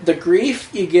get the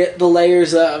grief, you get the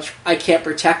layers of, I can't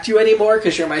protect you anymore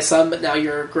because you're my son, but now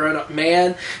you're a grown-up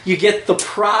man. You get the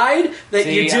pride that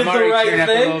you did the right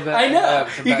thing. I know.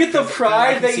 You get the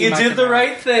pride that you did the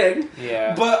right thing,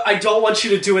 but I don't want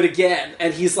you to do it again.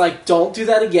 And he's like, don't do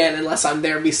that again unless I'm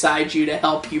there beside you to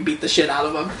help you beat the shit out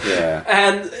of him. Yeah.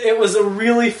 And it was a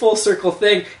really full circle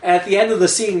thing. And at the end of the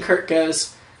scene, Kurt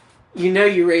goes,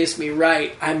 you raised me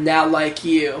right. I'm now like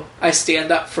you. I stand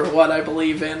up for what I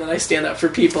believe in, and I stand up for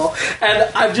people.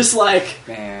 And I'm just like,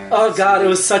 oh God, it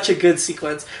was such a good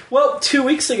sequence. Well, 2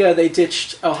 weeks ago they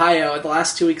ditched Ohio, and the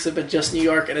last 2 weeks have been just New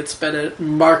York, and it's been a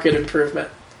marked improvement.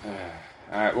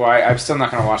 I'm still not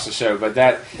going to watch the show, but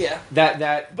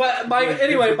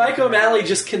Mike O'Malley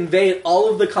just conveyed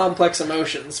all of the complex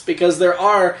emotions, because there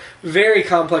are very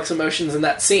complex emotions in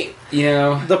that scene.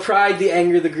 The pride, the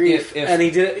anger, the grief, and he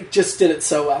just did it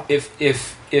so well.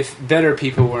 If better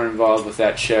people were involved with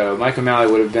that show, Mike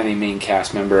O'Malley would have been a main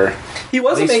cast member. He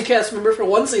was a main cast member for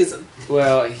one season.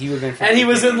 Well, he would have been, and he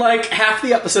was in like half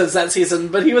the episodes that season,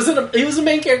 but he was a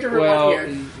main character for 1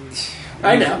 year.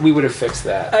 I know. We would have fixed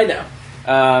that. I know.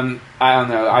 I don't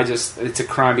know. It's a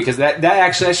crime, because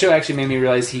that show actually made me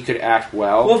realize he could act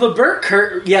well. Well, the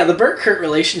Burt-Kurt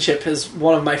relationship is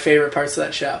one of my favorite parts of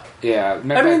that show. Yeah,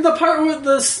 I mean the part with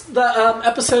the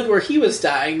episode where he was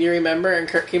dying. You remember, and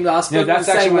Kurt came to the hospital. No, that's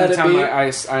actually one of the time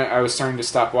I was starting to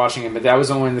stop watching it. But that was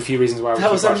one of the few reasons why I was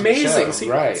that was watching amazing the show.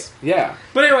 Sequence. Right? Yeah.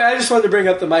 But anyway, I just wanted to bring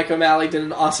up that Mike O'Malley did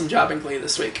an awesome job in Glee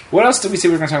this week. What else did we say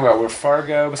we were going to talk about? We're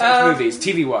Fargo, besides movies,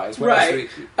 TV wise. Right.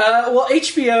 Well,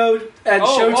 HBO and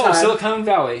Showtime. Silicon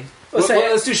Valley. Let's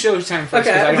do Showtime first.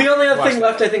 Okay. The only other thing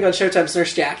left, I think, on Showtime is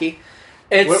Nurse Jackie.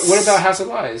 What about House of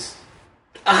Lies?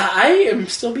 I am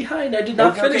still behind. I did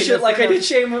not finish it like I did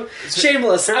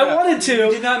Shameless. I wanted to.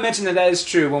 You did not mention that is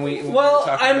true when we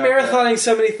I'm marathoning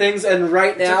so many things, and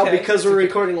right now, because we're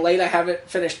recording late, I haven't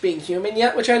finished Being Human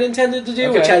yet, which I'd intended to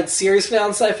do, which I had series finale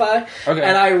on Sci-Fi,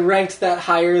 and I ranked that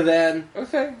higher than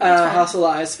House of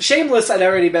Lies. Shameless, I'd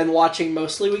already been watching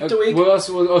mostly week to week.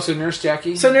 Also Nurse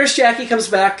Jackie? So Nurse Jackie comes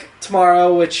back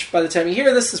tomorrow, which by the time you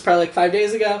hear this is probably like 5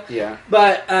 days ago. Yeah.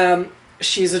 But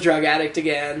she's a drug addict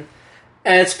again.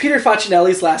 And it's Peter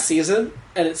Facinelli's last season,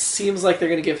 and it seems like they're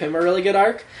going to give him a really good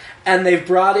arc. And they've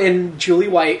brought in Julie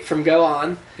White from Go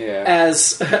On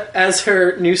as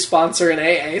her new sponsor in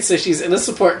AA, so she's in a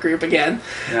support group again.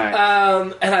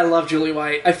 Nice. And I love Julie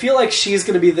White. I feel like she's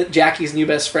going to be Jackie's new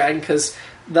best friend, because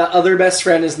the other best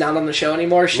friend is not on the show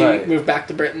anymore. She moved back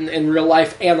to Britain in real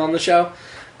life and on the show.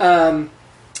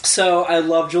 So I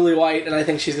love Julie White, and I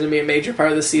think she's going to be a major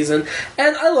part of the season.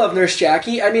 And I love Nurse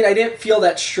Jackie. I mean, I didn't feel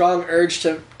that strong urge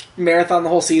to marathon the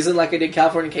whole season like I did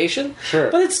Californication. Sure.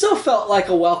 But it still felt like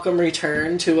a welcome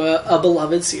return to a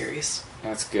beloved series.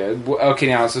 That's good. Okay,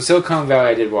 now, so Silicon Valley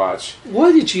I did watch.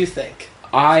 What did you think?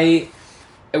 It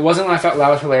wasn't one I thought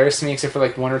loud hilarious to me, except for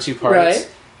like one or two parts.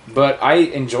 Right. But I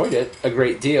enjoyed it a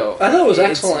great deal. I thought it was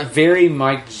excellent. It's very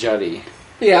Mike Juddy.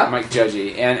 Yeah. Mike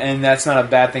Judgy. And that's not a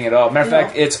bad thing at all. Matter of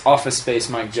fact, it's Office Space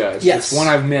Mike Judge. Yes. It's one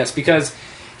I've missed, because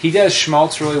he does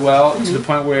schmaltz really well to the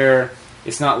point where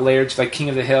it's not layered to like King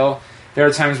of the Hill. There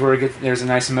are times where there's a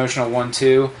nice emotional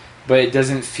 1-2, but it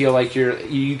doesn't feel like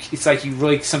it's like you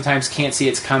really sometimes can't see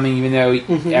it's coming, even though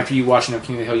after you watch enough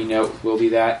King of the Hill, you know it will be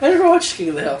that. I never watched King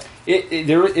of the Hill.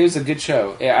 It was a good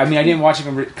show. I mean, I didn't watch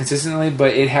it consistently,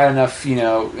 but it had enough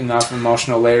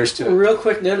emotional layers to it. Real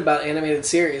quick note about animated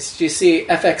series. Did you see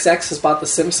FXX has bought The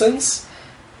Simpsons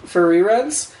for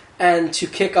reruns? And to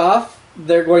kick off,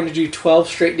 they're going to do 12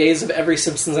 straight days of every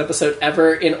Simpsons episode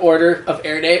ever in order of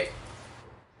air date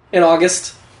in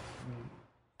August.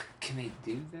 Can they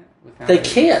do that? They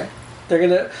can. They're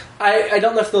gonna. I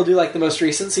don't know if they'll do like the most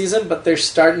recent season, but they're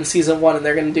starting season 1 and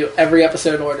they're gonna do every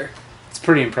episode in order. It's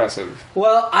pretty impressive.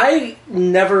 Well, I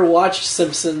never watched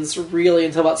Simpsons really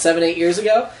until about 7-8 years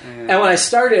ago, and when I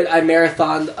started, I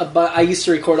marathoned. I used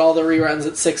to record all the reruns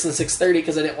at 6 and 6:30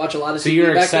 because I didn't watch a lot of TV. So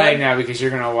you're back excited then. now because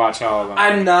you're gonna watch all of them.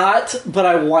 I'm not, but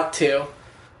I want to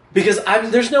because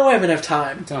there's no way I'm gonna have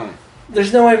time. Don't.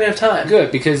 There's no way I'm gonna have time.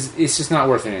 Good, because it's just not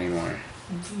worth it anymore.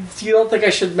 You don't think I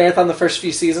should marathon the first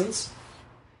few seasons?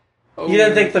 Oh. You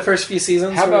didn't think the first few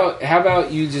seasons? How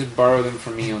about you just borrow them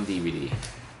from me on DVD?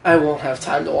 I won't have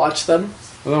time to watch them.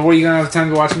 Well, then what are you gonna have time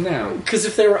to watch them now? Because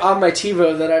if they were on my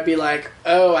TiVo, then I'd be like,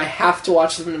 oh, I have to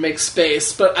watch them to make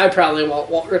space. But I probably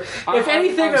won't. If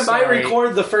anything, I might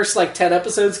record the first 10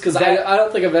 episodes because I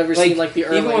don't think I've ever seen the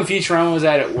early. Even when Futurama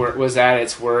was at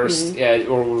its worst,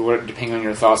 or depending on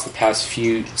your thoughts, the past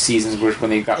few seasons when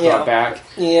they got brought back.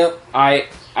 Yep.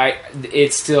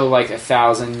 It's still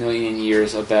 1,000 million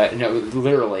years of that. No,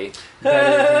 literally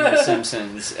better than The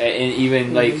Simpsons, and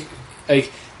even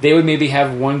they would maybe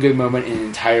have one good moment in an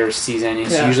entire season.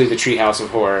 It's usually the Treehouse of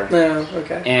Horror. No,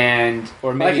 okay.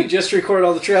 Or maybe I could just record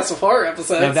all the Treehouse of Horror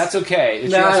episodes. No, that's okay.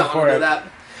 No, I don't want to do that.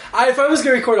 If I was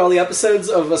going to record all the episodes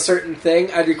of a certain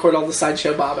thing, I'd record all the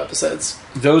Sideshow Bob episodes.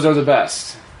 Those are the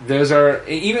best. Those are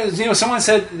even. Someone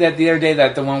said that the other day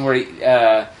that the one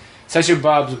where Sideshow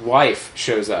Bob's wife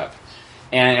shows up.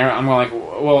 And I'm like,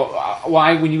 well,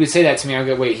 why? When you would say that to me, I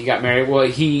go, wait, he got married? Well,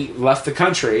 he left the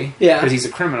country because he's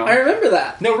a criminal. I remember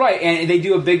that. No, right, and they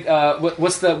do a big.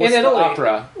 What's the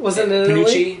opera? Was it in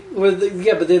Italy?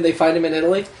 Yeah, but did they find him in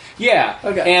Italy? Yeah.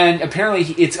 Okay. And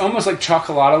apparently, it's almost like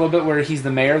Chocolate a little bit, where he's the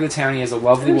mayor of the town. He has a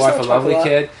lovely wife, a lovely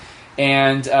kid,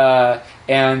 and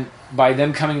by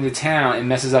them coming to town, it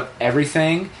messes up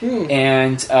everything.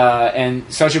 And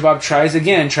Sideshow Bob tries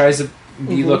to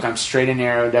be, look, I'm straight and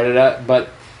narrow, but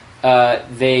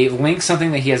they link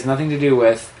something that he has nothing to do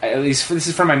with. At least this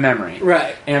is from my memory,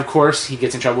 right? And of course, he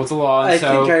gets in trouble with the law. And I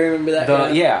think I remember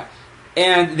that. Yeah.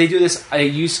 And they do this. I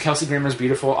use Kelsey Grammer's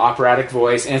beautiful operatic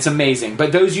voice, and it's amazing.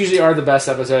 But those usually are the best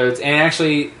episodes. And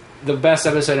actually, the best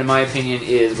episode, in my opinion,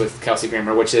 is with Kelsey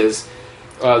Grammer, which is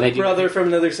Brother from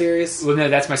Another Series. Well, no,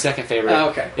 that's my second favorite. Oh,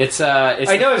 okay. It's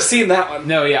I know I've seen that one.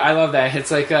 No, yeah, I love that.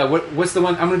 It's like what's the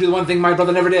one? I'm going to do the one thing my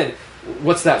brother never did.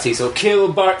 What's that, Cecil?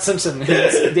 Kill Bart Simpson.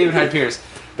 It's David Hyde Pierce.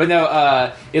 But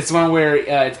no, it's one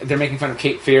where they're making fun of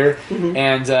Cape Fear.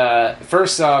 And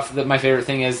first off, my favorite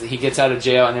thing is he gets out of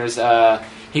jail and there's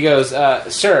he goes,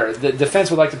 "Sir, the defense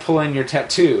would like to pull in your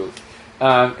tattoo."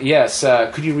 Yes,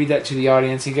 could you read that to the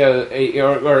audience? He goes,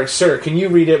 or sir, can you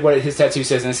read it? What his tattoo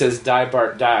says? And it says, "Die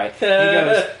Bart Die." He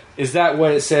goes, "Is that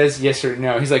what it says? Yes or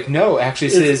no?" He's like, "No, actually,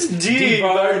 it says D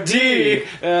Bart D."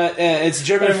 It's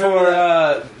German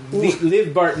for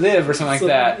 "Live Bart Live" or something like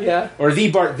that. Yeah. Or "The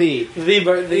Bart The." The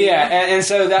Bart The. Yeah, and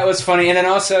so that was funny. And then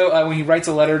also when he writes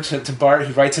a letter to Bart,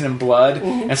 he writes it in blood.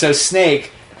 And so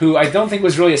Snake, who I don't think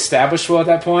was really established well at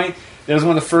that point, that was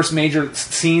one of the first major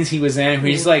scenes he was in. Where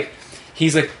he's like,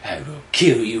 "I will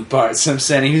kill you, Bart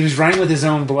Simpson." And he was writing with his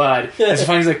own blood. And so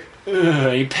finally he's like,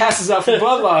 ugh, he passes out for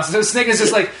blood loss. So Snake is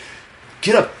just like,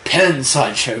 "Get a pen,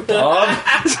 Sideshow Bob."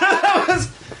 So that was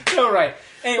all right.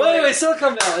 Anyway,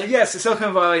 Silicon Valley. Yes,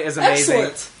 Silicon Valley is amazing.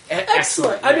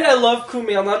 Excellent. I mean, I love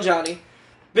Kumail Nanjiani.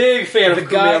 Big fan of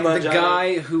Kumail Nanjiani. The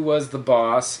guy who was the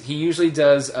boss, he usually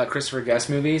does Christopher Guest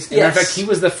movies. And Yes. in fact, he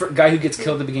was the guy who gets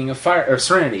killed at the beginning of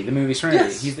Serenity, the movie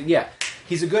Serenity. Yes.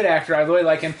 He's a good actor. I really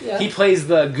like him. Yeah. He plays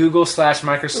the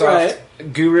Google/Microsoft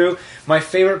guru. My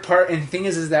favorite part, and the thing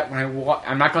is that when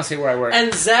I'm not going to say where I work.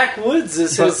 And Zach Woods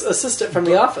is his assistant from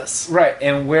The Office. Right,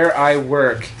 and where I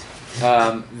work,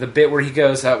 the bit where he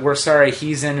goes, "We're sorry,"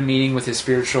 he's in a meeting with his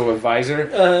spiritual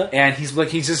advisor, and he's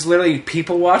just literally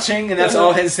people watching, and that's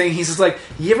all his thing. He's just like,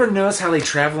 you ever notice how they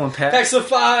travel in packs? Packs of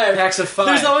five.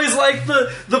 There's always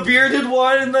the bearded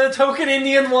one and the token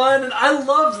Indian one, and I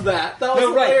loved that. That was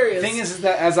hilarious. The thing is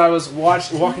that as I was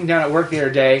walking down at work the other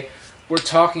day, we're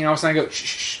talking, and all of a sudden I go, shh,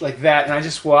 shh, like that, and I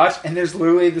just watch, and there's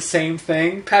literally the same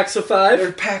thing. Packs of five?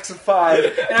 They're packs of five.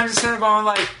 And I'm just sort of going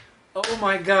like, oh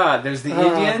my god, there's the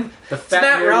Indian, the fat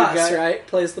Matt Ross, guy. right?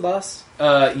 Plays the boss?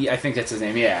 Yeah, I think that's his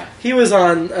name, yeah. He was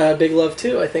on Big Love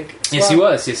too, I think. Yes, he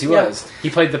was. Yes, he was. He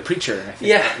played the preacher, I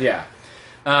think. Yeah.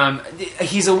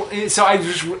 He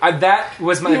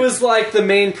was like the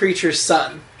main preacher's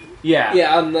son. Yeah.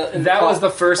 Yeah, that was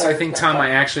the first, I think, time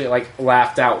I actually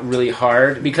laughed out really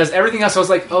hard, because everything else I was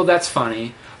like, oh, that's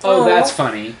funny. Oh, that's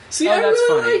funny. See, oh, I that's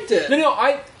really funny. liked it.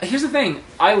 No, here's the thing.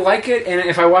 I like it, and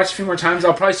if I watch a few more times,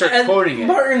 I'll probably start quoting it.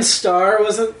 Martin Starr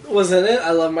was in it.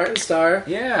 I love Martin Starr.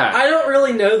 Yeah. I don't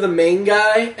really know the main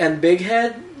guy and Big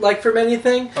Head, from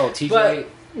anything. Oh, TJ? But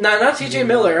No, not T.J.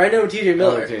 Miller. I know T.J.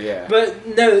 Miller. Oh, okay, yeah. But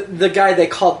no, the guy they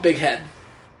called Big Head.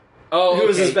 Oh, who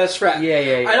was his best friend.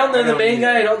 Yeah. I don't know the main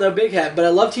guy, I don't know Big Head, but I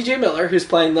love T.J. Miller, who's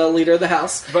playing the leader of the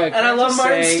house. But and I love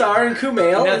Martin Starr and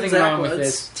Kumail and nothing Zach wrong Woods. with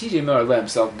this. T.J. Miller let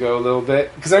himself go a little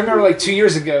bit. Because I remember, like, 2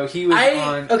 years ago, he was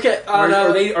on... Okay,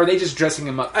 are they just dressing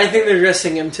him up? I think they're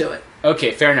dressing him to it.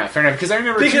 Okay, fair enough. Because I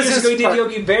remember 2 years ago he did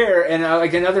Yogi Bear and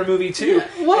like another movie too.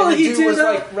 Yeah. Well, and he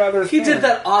did he did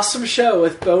that awesome show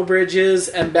with Beau Bridges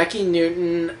and Becky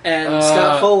Newton and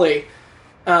Scott Foley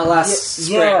last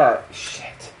spring. Yeah. Shit.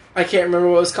 I can't remember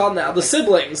what it was called now. The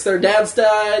siblings, their dads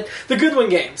died. The Goodwin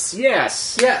Games.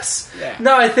 Yes. Yeah.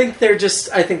 No, I think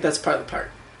that's part of the part.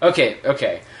 Okay.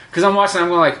 Because I'm watching, I'm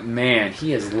going like, man,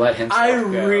 he has let himself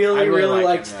go. I really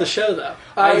liked the show though.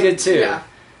 I did too. Yeah.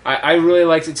 I really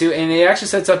liked it too, and it actually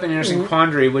sets up an interesting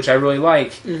quandary, which I really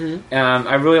like. Mm-hmm.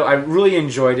 I really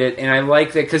enjoyed it, and I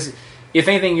like that because if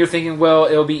anything, you're thinking, well,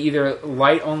 it'll be either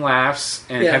light on laughs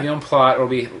and heavy on plot, or it'll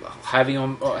be heavy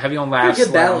on laughs,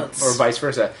 good balance, or vice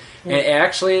versa. Yeah. And it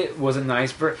actually was a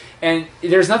nice, and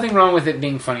there's nothing wrong with it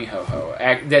being funny ho ho.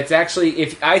 That's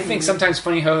actually, I think sometimes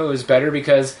funny ho ho is better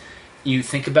because you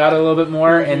think about it a little bit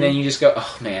more, and then you just go,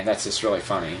 oh man, that's just really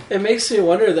funny. It makes me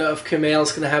wonder, though, if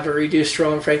Kumail's going to have a reduced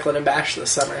role in Franklin and Bash this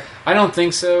summer. I don't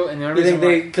think so. And you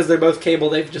think because they're both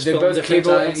cable, they're filmed different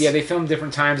times? Yeah, they film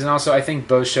different times, and also I think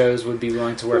both shows would be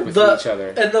willing to work with each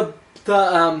other. And the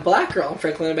black girl in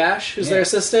Franklin and Bash, who's their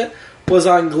assistant, was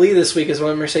on Glee this week as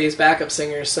one of Mercedes' backup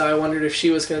singers, so I wondered if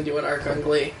she was going to do an arc on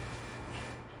Glee.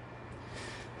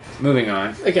 Moving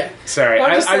on. Okay. Sorry.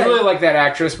 I really like that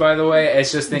actress, by the way.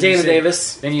 It's just... Dana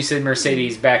Davis. Then you said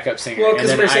Mercedes backup singer. Well,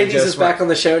 because Mercedes is back on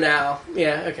the show now.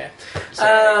 Yeah, okay.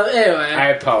 Anyway. I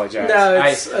apologize. No,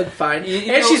 it's fine.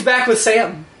 And she's back with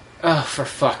Sam. Oh, for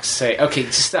fuck's sake. Okay,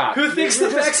 stop. Who thinks The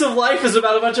Facts of Life is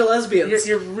about a bunch of lesbians?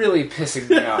 You're really pissing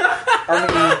me off.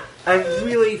 I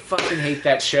really fucking hate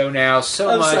that show now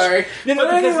so much. I'm sorry.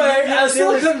 But anyway,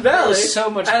 Silicon Valley. So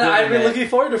much good and I've been looking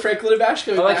forward to Franklin and Bash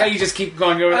going I like how you just keep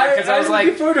going over that, because I was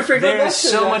like, there's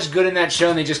so much good in that show,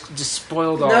 and they just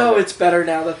spoiled all of it. No, it's better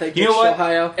now that they ditched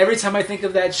Ohio. Every time I think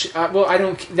of that I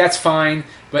don't... That's fine,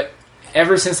 but...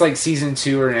 Ever since like season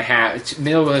 2 and a half,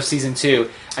 middle of season 2,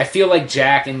 I feel like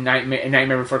Jack in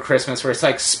Nightmare Before Christmas, where it's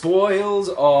like spoiled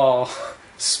all.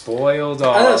 Spoiled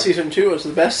all. I thought season 2 was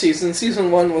the best season.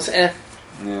 Season 1 was eh.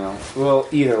 No. Well,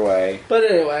 either way. But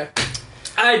anyway,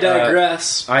 I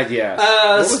digress.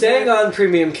 Staying on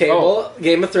premium cable,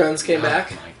 Game of Thrones came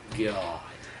back. Oh my god.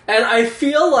 And I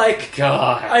feel like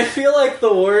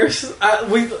the worst.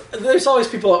 There's always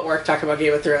people at work talking about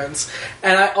Game of Thrones,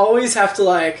 and I always have to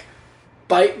like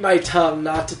bite my tongue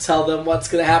not to tell them what's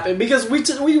going to happen, because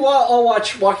we all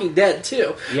watch Walking Dead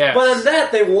too. Yes. But in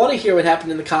that, they want to hear what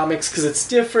happened in the comics because it's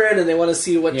different, and they want to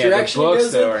see what direction it goes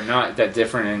in. The books, though, are not that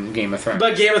different in Game of Thrones.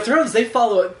 But Game of Thrones, they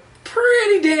follow it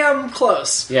pretty damn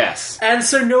close. Yes. And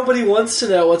so nobody wants to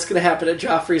know what's going to happen at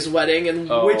Joffrey's wedding and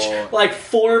which,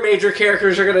 4 major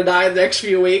characters are going to die in the next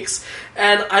few weeks.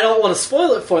 And I don't want to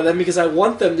spoil it for them because I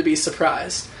want them to be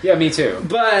surprised. Yeah, me too.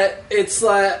 But it's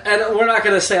like, and we're not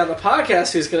going to say on the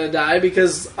podcast who's going to die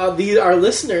because our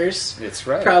listeners That's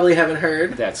right. probably haven't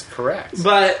heard. That's correct.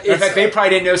 But in fact, they probably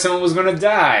didn't know someone was going to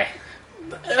die.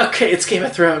 Okay, it's Game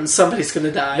of Thrones. Somebody's going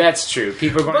to die. That's true.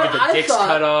 People are going to get their dicks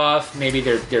cut off. Maybe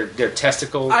their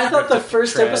testicles. I thought the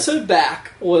first episode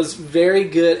back was very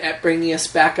good at bringing us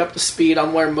back up to speed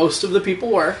on where most of the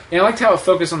people were. And I liked how it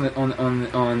focused on the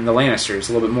Lannisters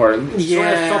a little bit more.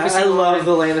 Yeah, I love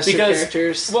the Lannister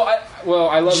characters.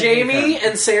 I love Jaime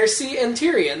and Cersei and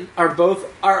Tyrion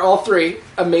are all three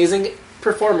amazing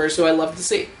performers who I love to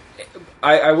see.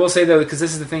 I will say, though, because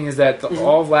this is the thing, is that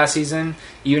all of last season,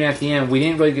 even at the end, we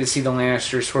didn't really get to see the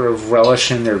Lannisters sort of relish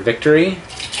in their victory.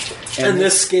 And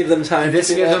this gave them time. This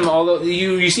gives them all the...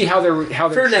 You see how they're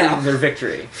treating their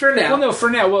victory. For now. Well, no,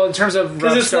 for now. Well, in terms of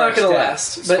because it's not going to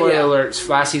last. Spoiler alert,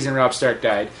 last season Robb Stark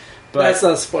died. But, that's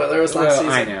not a spoiler, it was last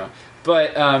season. I know.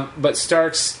 But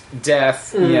Stark's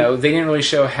death, they didn't really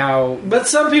show how... But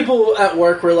some people at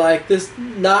work were like, "This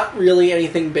not really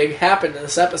anything big happened in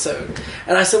this episode."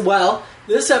 And I said, well,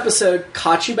 this episode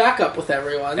caught you back up with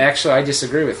everyone. Actually, I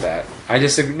disagree with that. I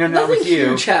disagree. No, not with you. Nothing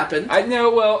huge happened. I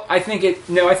think it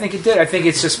did. I think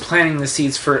it's just planting the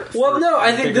seeds for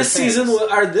I think this season,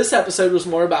 or this episode was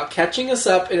more about catching us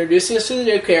up, introducing us to the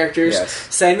new characters,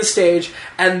 setting the stage,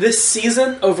 and this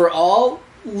season overall...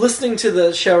 Listening to the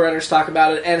showrunners talk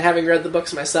about it and having read the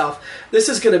books myself, this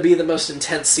is going to be the most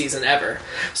intense season ever.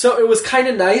 So it was kind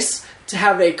of nice to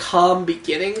have a calm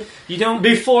beginning.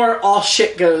 Before all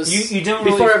shit goes.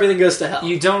 Before everything goes to hell.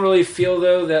 You don't really feel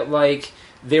though that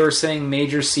they were saying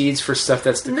major seeds for stuff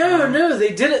that's to come. No,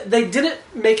 they didn't. They didn't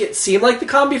make it seem like the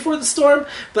calm before the storm,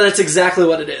 but that's exactly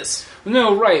what it is.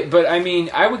 No, right, but I mean,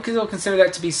 I would still consider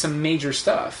that to be some major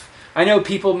stuff. I know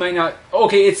people might not.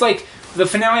 Okay, it's like the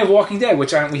finale of Walking Dead,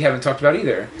 which we haven't talked about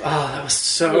either. Oh, that was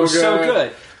so It was so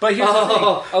good. But here's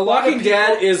the thing: Walking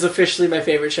Dead is officially my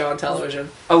favorite show on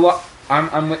television.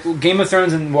 I'm Game of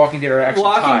Thrones and Walking Dead are actually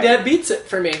Walking tied Dead beats it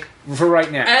for me for right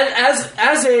now. And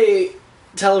as a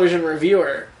television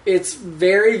reviewer, it's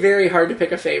very, very hard to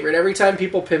pick a favorite. Every time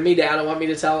people pin me down and want me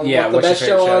to tell them what the best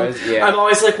show on, I'm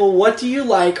always like, well, what do you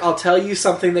like? I'll tell you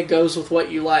something that goes with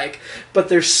what you like. But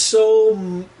there's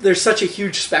such a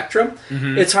huge spectrum.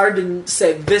 Mm-hmm. It's hard to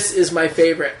say, this is my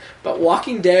favorite. But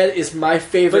Walking Dead is my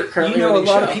favorite currently running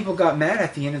show. A lot of people got mad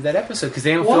at the end of that episode because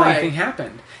they don't feel anything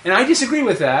happened. And I disagree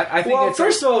with that. I think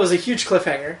first of all, it was a huge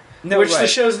cliffhanger, which the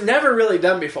show's never really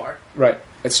done before. Right.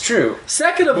 It's true.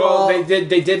 Second of all, they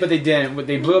did, but they didn't.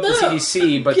 They blew up the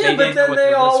CDC, but they didn't. But then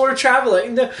they all were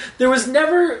traveling. There was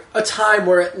never a time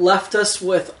where it left us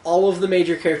with all of the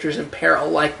major characters in peril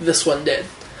like this one did.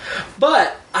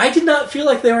 But I did not feel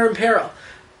like they were in peril.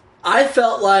 I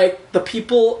felt like the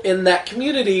people in that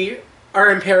community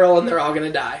are in peril and they're all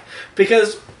going to die.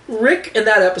 Because Rick in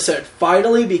that episode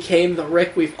finally became the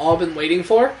Rick we've all been waiting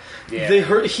for. Yeah.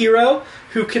 The hero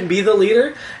who can be the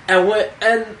leader.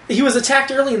 And he was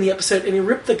attacked early in the episode and he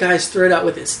ripped the guy's throat out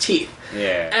with his teeth.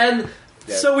 Yeah. And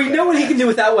so we know what he can do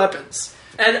without weapons.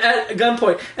 And at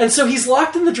gunpoint. And so he's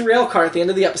locked in the rail car at the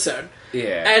end of the episode.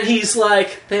 Yeah. And he's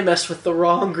like, they messed with the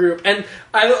wrong group. And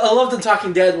I loved in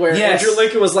Talking Dead where Andrew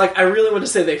Lincoln was like, I really want to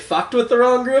say they fucked with the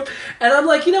wrong group. And I'm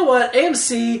like, you know what?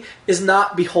 AMC is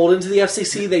not beholden to the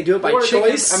FCC. They do it by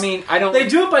choice. They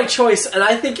do it by choice. And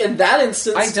I think in that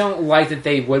instance... I don't like that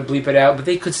they would bleep it out, but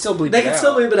they could still bleep it out. They could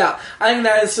still bleep it out. I think in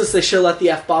that instance they should have let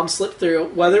the F-bomb slip through.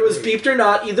 Whether it was beeped or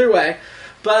not, either way.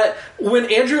 But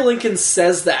when Andrew Lincoln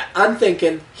says that, I'm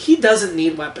thinking, he doesn't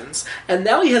need weapons. And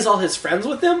now he has all his friends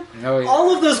with him. Oh, yeah.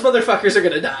 All of those motherfuckers are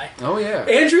going to die. Oh, yeah.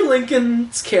 Andrew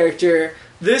Lincoln's character,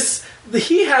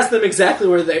 he has them exactly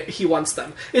where he wants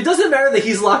them. It doesn't matter that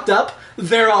he's locked up.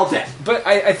 They're all dead. But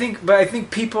I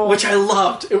think people... Which I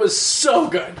loved. It was so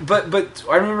good. But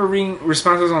I remember reading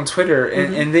responses on Twitter,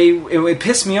 and it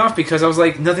pissed me off because I was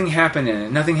like, nothing happened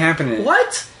in it.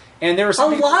 What? And there was a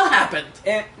lot happened.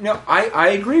 And no, I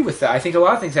agree with that. I think a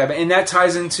lot of things happened, and that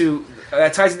ties into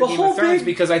Game of Thrones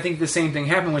because I think the same thing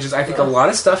happened, which is I think a lot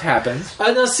of stuff happened.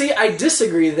 No, see, I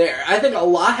disagree there. I think a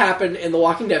lot happened in the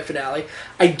Walking Dead finale.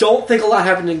 I don't think a lot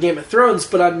happened in Game of Thrones,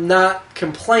 but I'm not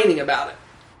complaining about it.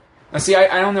 Now, see,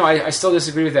 I don't know. I still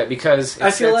disagree with that because I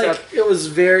feel like it was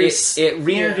very... It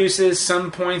reintroduces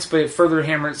some points, but it further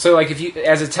hammers... So, like, if you,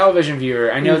 as a television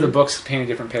viewer, I know the books paint a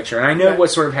different picture, and I know what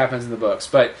sort of happens in the books,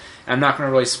 but I'm not going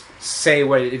to really say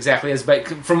what it exactly is. But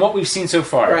from what we've seen so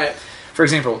far, for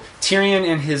example, Tyrion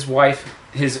and his wife,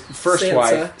 his first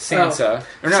wife, Sansa...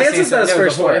 Or not Sansa's Sansa, not his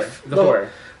first wife. The whore.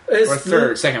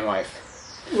 Or second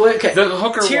wife. Well, okay. The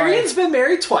hooker Tyrion's been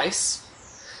married twice.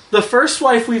 The first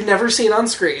wife we've never seen on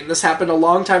screen. This happened a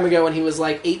long time ago when he was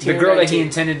like 18 The girl that he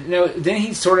intended... No, didn't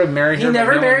he sort of marry her? He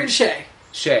never married Shay.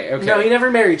 Shay, okay. No, he never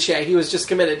married Shay. He was just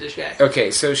committed to Shay. Okay,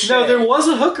 so Shay... No, there was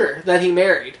a hooker that he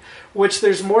married, which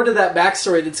there's more to that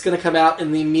backstory that's going to come out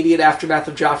in the immediate aftermath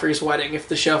of Joffrey's wedding if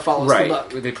the show follows the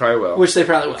book. Right, they probably will. Which they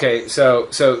probably will. Okay, so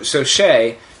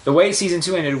Shay, the way Season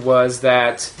 2 ended was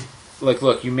that...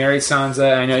 Look, you married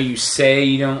Sansa. I know you say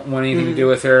you don't want anything to do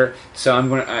with her, so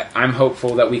I'm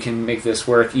hopeful that we can make this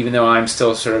work, even though I'm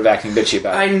still sort of acting bitchy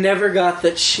about it. I never got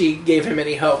that she gave him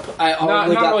any hope. I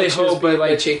only got really that she was hope, but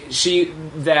like bitchy.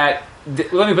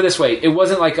 let me put it this way: it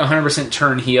wasn't like 100%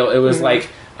 turn heel. It was like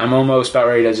I'm almost about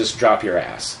ready to just drop your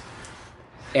ass.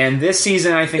 And this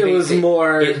season, I think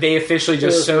they officially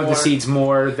just sowed the seeds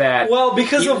more that... Well,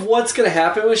 because of what's going to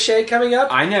happen with Shay coming up.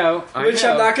 I know. Which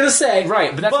I'm not going to say.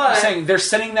 Right, but that's what I'm saying. They're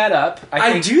setting that up.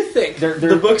 I do think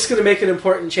the book's going to make an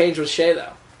important change with Shay,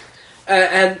 though.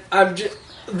 And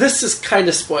this is kind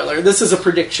of spoiler. This is a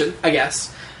prediction, I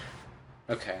guess.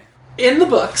 Okay. In the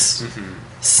books,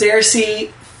 Cersei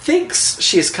thinks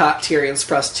she's caught Tyrion's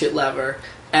prostitute lover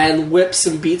and whips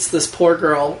and beats this poor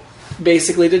girl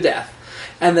basically to death.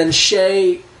 And then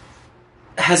Shay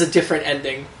has a different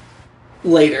ending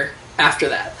later after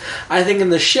that. I think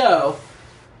in the show,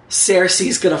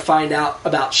 Cersei's going to find out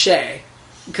about Shay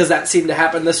because that seemed to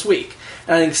happen this week.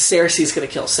 And I think Cersei's going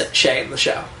to kill Shay in the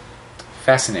show.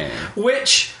 Fascinating.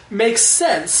 Which makes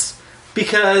sense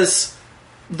because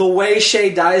the way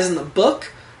Shay dies in the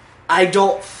book, I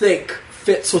don't think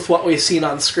fits with what we've seen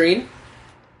on screen.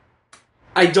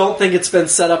 I don't think it's been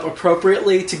set up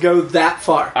appropriately to go that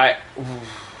far.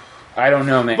 I I don't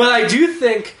know, man. But I do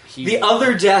think the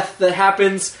other death that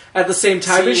happens at the same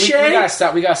time as Shay...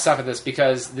 We gotta stop at this,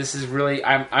 because this is really...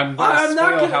 I'm gonna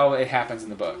spoil how it happens in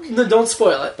the book. No, don't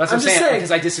spoil it. That's what I'm just saying,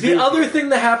 because I disagree the other thing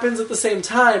that happens at the same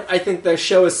time, I think the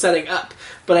show is setting up.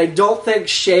 But I don't think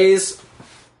Shay's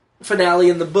finale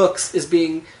in the books is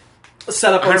being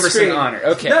set up on screen. 100% honor.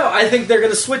 Okay. No, I think they're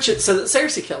going to switch it so that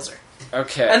Cersei kills her.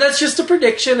 Okay. And that's just a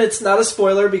prediction. It's not a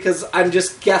spoiler because I'm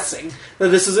just guessing that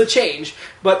this is a change.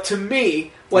 But to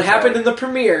me, what happened in the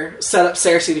premiere set up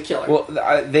Cersei to kill her. Well,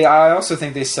 I also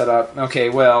think they set up... Okay,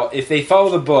 well, if they follow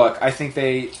the book, I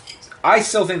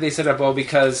still think they set up well,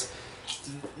 because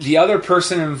the other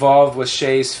person involved with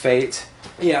Shay's fate...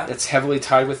 Yeah. That's heavily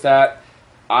tied with that.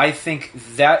 I think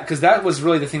that... Because that was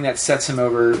really the thing that sets him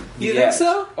over the You edge. think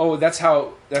so? Oh, that's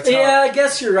how... I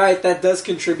guess you're right. That does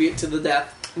contribute to the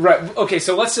death. Right. Okay,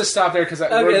 so let's just stop there, because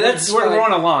we're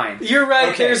on a line. You're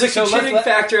right. Okay, There's a contributing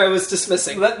factor I was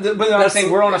dismissing. But I'm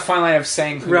saying we're on a fine line of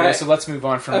saying who it is, so let's move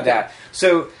on from that.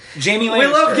 So, Jaime Lannister. We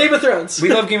love Game of Thrones. We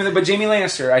love Game of Thrones, but Jaime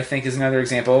Lannister, I think, is another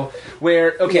example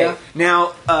where,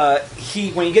 now,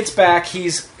 when he gets back, he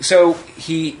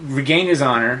regained his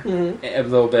honor a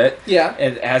little bit,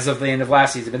 as of the end of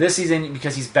last season. But this season,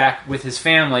 because he's back with his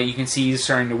family, you can see he's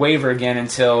starting to waver again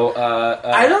until...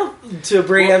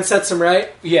 Brienne sets him right?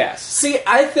 Yes. See,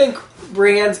 I think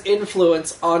Brienne's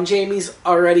influence on Jaime's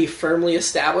already firmly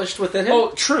established within him.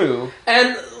 Oh, true.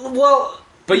 And, well...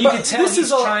 But you can tell he's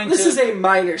trying to... This is a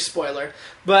minor spoiler,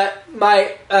 but we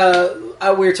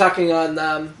were talking on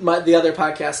the other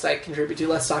podcast I contribute to,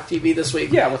 Let's Talk TV, this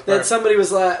week. Yeah, with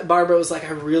that Barbara was like, I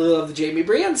really love the Jaime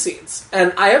Brienne scenes.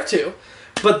 And I have too.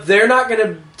 But they're not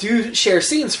going to share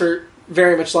scenes for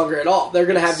very much longer at all. They're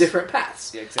going to have different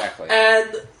paths. Yeah, exactly.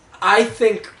 And I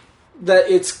think that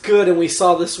it's good, and we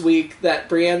saw this week that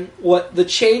what the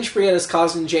change Brienne has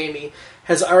caused in Jaime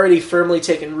has already firmly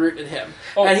taken root in him.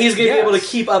 Oh, and he's going to be able to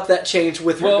keep up that change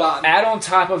with her gone. Add on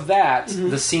top of that,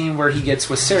 the scene where he gets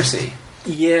with Cersei.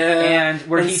 Yeah. And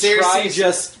where he Cersei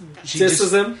just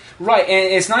disses him. Right,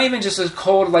 and it's not even just a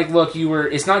cold, like, look,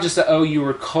 it's not just you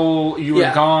were cold, you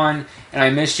were gone, and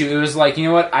I missed you. It was like, you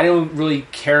know what, I don't really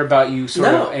care about you,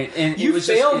 and you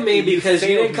failed me because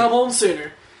you didn't come home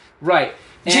sooner. Right.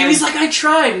 Jamie's like, I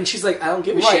tried, and she's like, I don't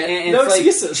give a shit. And no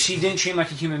excuses. Like, she didn't treat him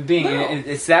like a human being. No. And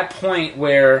it's that point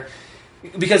where,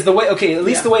 because the way, at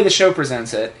least the way the show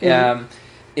presents it,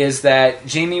 is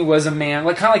that Jaime was a man,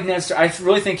 like kind of like Ned Stark. I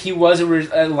really think he was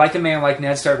like a man like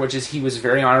Ned Stark, which is he was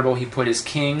very honorable. He put his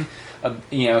king,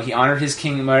 he honored his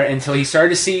king until he started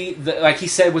to see, like he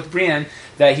said with Brienne,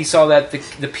 that he saw that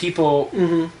the people,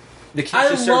 the king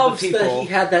should serve the people. I loved that he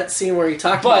had that scene where he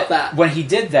talked about that. When he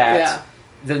did that,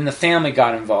 then the family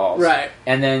got involved, right?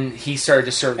 And then he started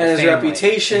to serve the family.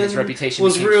 And his reputation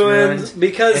was ruined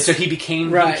because, and so he became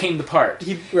the part.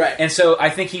 And so I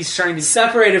think he's trying to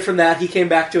separated from that. He came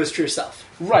back to his true self,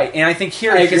 right? And I think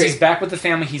here because he's back with the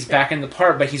family, he's back in the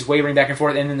part, but he's wavering back and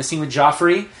forth. And then the scene with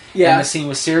Joffrey, and the scene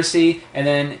with Cersei, and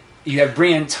then you have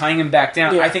Brienne tying him back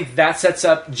down. I think that sets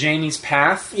up Jaime's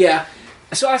path. Yeah.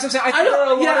 So as I'm saying, I think there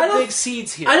are a lot of big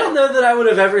seeds here. I don't know that I would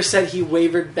have ever said he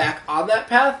wavered back on that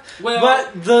path,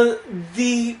 but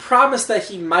the promise that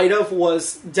he might have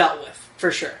was dealt with,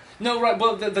 for sure. No, right.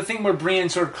 Well, the thing where Brienne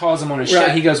sort of calls him on his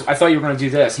shit, he goes, I thought you were going to do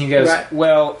this. And he goes,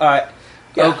 well,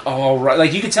 all right.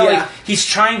 Like, you could tell, like, he's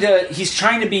trying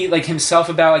to be, like, himself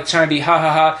about, like, trying to be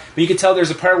ha, but you could tell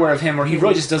there's a part where he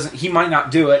really just doesn't, he might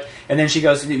not do it, and then she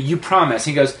goes, you promise.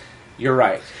 He goes, you're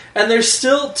right. And there's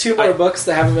still 2 more books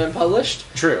that haven't been published.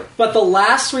 True. But the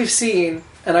last we've seen,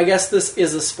 and I guess this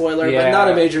is a spoiler, but not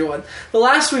a major one. The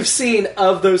last we've seen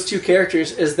of those 2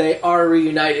 characters is they are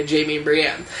reunited, Jaime and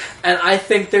Brienne. And I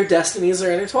think their destinies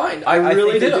are intertwined. I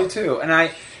really think they do too. And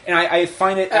I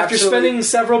find it after spending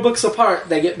several books apart,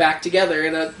 they get back together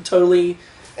in a totally...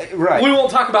 Right. We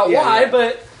won't talk about why,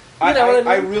 but... You know what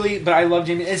I mean? But I love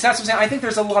Jaime. It's not what I'm saying. I think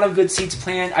there's a lot of good seeds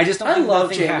planned. I just don't think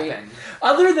nothing happened.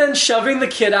 Other than shoving the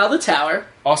kid out of the tower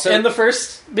also, in the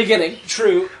first beginning.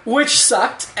 True. Which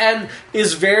sucked and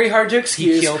is very hard to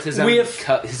excuse. He killed his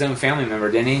own family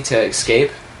member, didn't he, to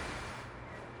escape?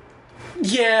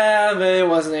 Yeah, but it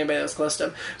wasn't anybody that was close to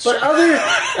him. But other...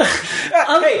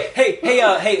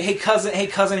 hey, cousin,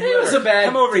 It was a bad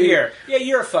come over here. Yeah,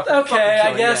 you're a fucking... Okay,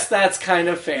 I guess that's kind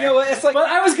of fair. You know, it's like... But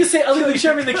I was going to say, other than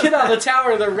shoving the kid out of the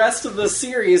tower, the rest of the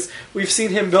series, we've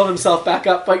seen him build himself back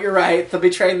up, but you're right, the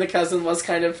betraying the cousin was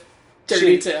kind of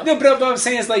dirty too. No, but what I'm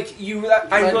saying is, like,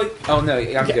 really... Oh, no,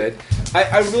 I'm good.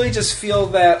 I really just feel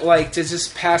that, like, to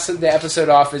just pass the episode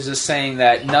off as just saying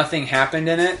that nothing happened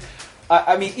in it,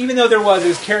 I mean, even though there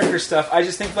was character stuff, I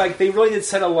just think, like, they really did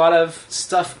set a lot of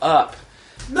stuff up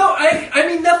No, I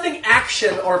mean nothing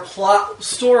action or plot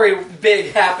story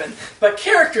big happened, but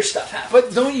character stuff happened.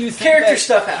 But don't you think Character that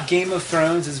stuff happened. Game of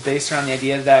Thrones is based around the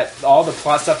idea that all the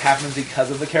plot stuff happens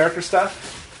because of the character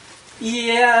stuff?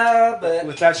 Yeah, but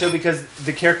With that show, because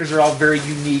the characters are all very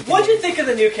unique. what do you think of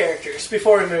the new characters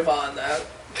before we move on, though?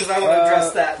 Because I want to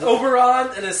address that.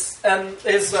 Oberon and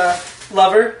his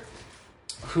lover.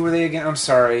 Who are they again? I'm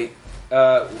sorry.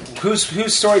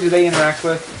 Whose story do they interact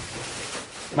with?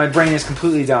 My brain is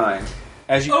completely dying.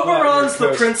 As you Oberon's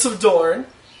the Prince of Dorne,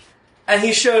 and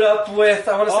he showed up with,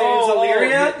 I want to say it was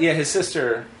Illyria. Yeah, his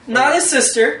sister. Not his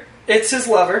sister. It's his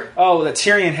lover. Oh, that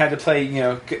Tyrion had to play,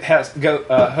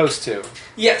 host to.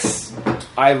 Yes.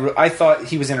 I thought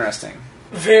he was interesting.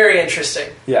 Very interesting.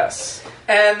 Yes.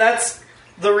 And that's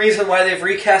the reason why they've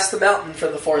recast the Mountain for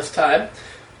the 4th time.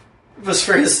 Was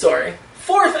for his story.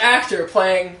 4th actor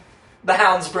playing the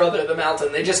Hound's brother, the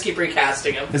Mountain. They just keep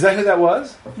recasting him. Is that who that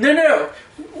was? No.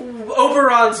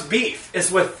 Oberon's beef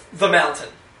is with the Mountain.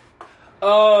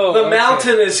 Oh, The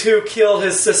Mountain is who killed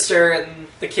his sister and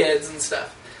the kids and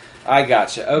stuff. I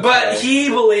gotcha. Okay. But he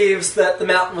believes that the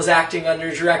Mountain was acting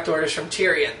under direct orders from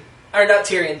Tyrion. Or not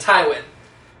Tyrion, Tywin.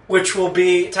 Which will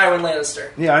be Tywin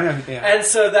Lannister. Yeah, I know. Yeah. And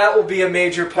so that will be a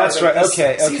major part of this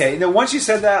season. Okay. No, once you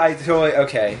said that, I totally...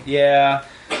 Okay, yeah.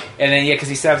 And then, because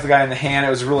he stabs the guy in the hand, it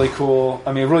was really cool.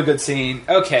 I mean, a really good scene.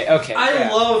 Okay. I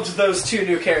loved those 2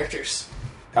 new characters.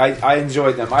 I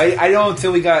enjoyed them. I don't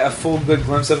feel we got a full good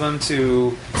glimpse of them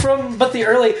But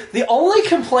the only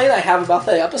complaint I have about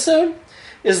that episode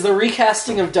is the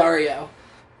recasting of Dario.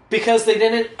 Because they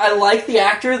didn't... I like the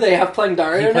actor they have playing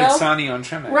Dario He played now. Sonny on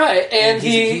Tremor. Right, and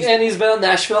he's been on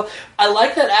Nashville. I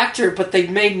like that actor, but they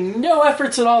made no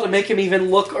efforts at all to make him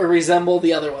even look or resemble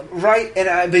the other one. Right,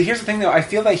 but here's the thing, though. I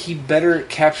feel like he better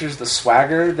captures the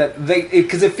swagger that they...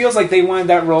 Because it feels like they wanted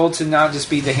that role to not just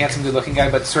be the handsome, good-looking guy,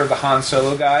 but sort of the Han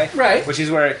Solo guy. Right. Which is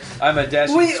where I'm a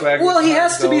dashing swagger. Well, he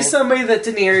has to be somebody that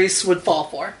Daenerys would fall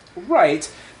for.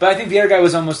 Right, but I think the other guy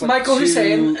was almost like Michael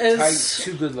Hussein is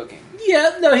too good-looking.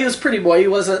 Yeah, no, he was pretty boy.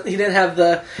 He didn't have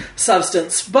the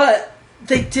substance, but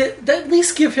they at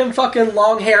least give him fucking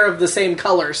long hair of the same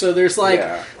color, so there's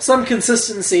some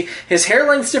consistency. His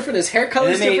hairline's different, his hair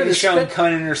color's different. Maybe Sean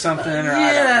Cunnin or something.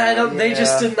 I don't. They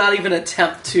just did not even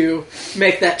attempt to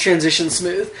make that transition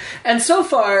smooth. And so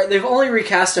far, they've only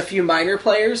recast a few minor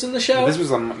players in the show. This was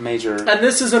a major, and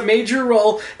this is a major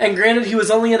role. And granted, he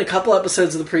was only in a couple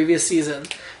episodes of the previous season.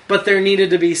 But there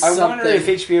needed to be something. I wonder if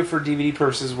HBO for DVD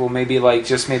purposes will maybe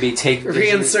take...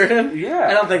 Reinsert him? Yeah.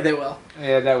 I don't think they will.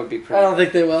 Yeah, that would be pretty... I don't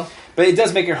think they will. But it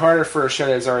does make it harder for a show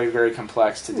that's already very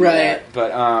complex to do that.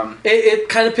 But, It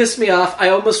kind of pissed me off. I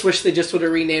almost wish they just would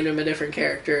have renamed him a different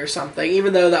character or something,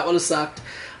 even though that would have sucked.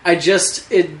 They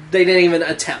didn't even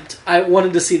attempt. I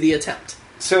wanted to see the attempt.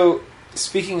 So,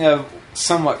 speaking of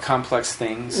somewhat complex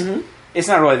things, it's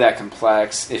not really that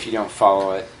complex if you don't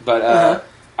follow it. But,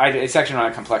 it's actually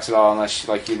not complex at all unless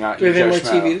you're not. Do we have any more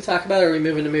TV to talk about, or are we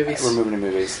moving to movies? We're moving to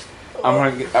movies. I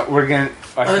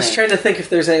was trying to think if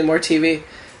there's any more TV.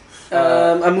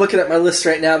 I'm looking at my list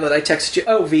right now that I texted you.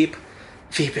 Oh, VEEP.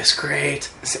 VEEP is great.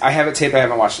 I have it taped. I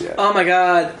haven't watched it yet. Oh my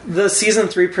god, the season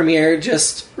 3 premiere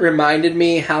just reminded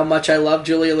me how much I love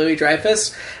Julia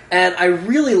Louis-Dreyfus, and I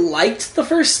really liked the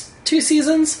first 2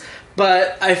 seasons.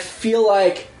 But I feel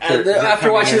like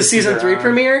after watching the season 3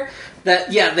 premiere.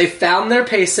 That, they found their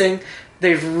pacing.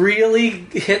 They've really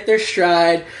hit their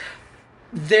stride.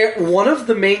 One of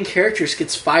the main characters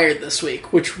gets fired this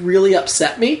week, which really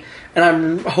upset me. And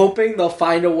I'm hoping they'll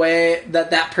find a way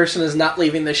that person is not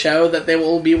leaving the show, that they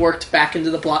will be worked back into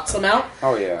the plot somehow.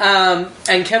 Oh, yeah.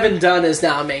 And Kevin Dunn is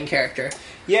now a main character.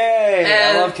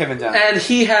 Yay! I love Kevin Dunn. And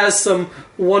he has some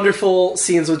wonderful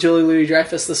scenes with Julia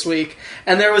Louis-Dreyfus this week.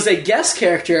 And there was a guest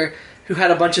character who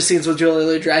had a bunch of scenes with Julia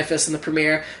Louis-Dreyfus in the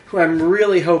premiere, who I'm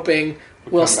really hoping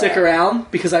will stick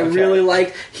around, because I really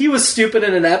like... He was stupid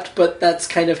and inept, but that's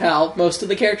kind of how most of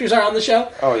the characters are on the show.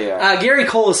 Oh, yeah. Gary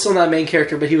Cole is still not a main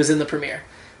character, but he was in the premiere.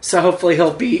 So hopefully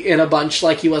he'll be in a bunch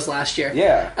like he was last year.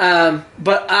 Yeah.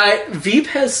 But VEEP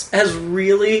has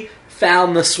really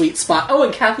found the sweet spot. Oh,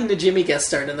 and Kathy Najimy guest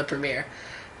starred in the premiere.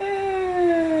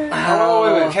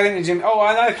 Wait. Kathy Najimy. Oh,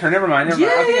 I like her. Never mind. I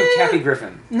think of Kathy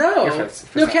Griffin. No,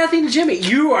 Kathy Najimy.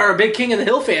 You are a big King of the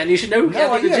Hill fan. You should know who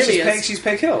Kathy Najimy is. She's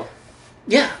Peg Hill.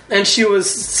 Yeah, and she was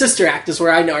Sister Act is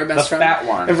where I know her best from. The fat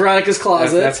one. In Veronica's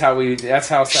Closet. That's how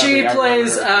she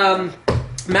plays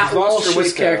Matt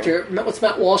Walsh's character. What's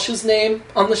Matt Walsh's name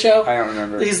on the show? I don't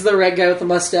remember. He's the red guy with the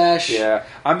mustache. Yeah,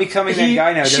 I'm becoming that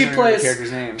guy now. She plays the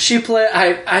character's name. She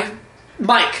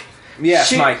Mike.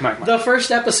 Yes, Mike. The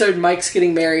first episode, Mike's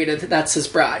getting married, and that's his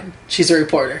bride. She's a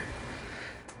reporter.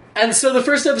 And so the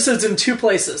first episode's in two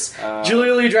places.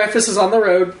 Julia Louis-Dreyfus is on the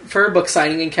road for a book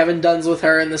signing, and Kevin Dunn's with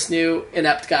her and this new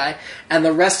inept guy. And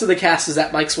the rest of the cast is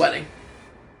at Mike's wedding.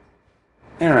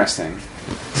 Interesting.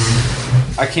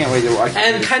 I can't wait to watch.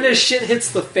 And kind of shit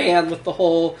hits the fan with the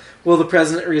whole "will the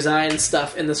president resign"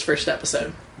 stuff in this first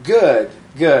episode. Good,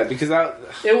 because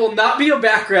it will not be a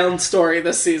background story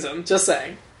this season. Just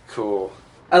saying. Cool.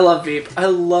 I love Veep.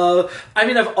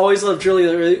 I've always loved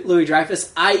Julia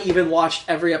Louis-Dreyfus. I even watched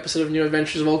every episode of New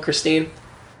Adventures of Old Christine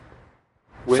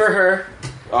for her.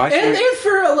 And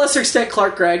for a lesser extent,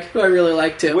 Clark Gregg, who I really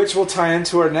like too. Which will tie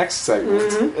into our next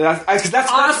segment. Mm-hmm.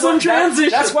 That's awesome transition.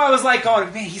 That's why I was like, "Oh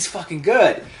man, he's fucking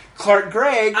good." Clark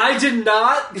Gregg. I did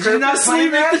not purposely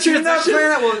make the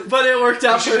transition, but it worked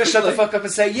out. You should have shut the fuck up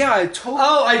and say, "Yeah, I totally."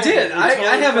 Oh, I did.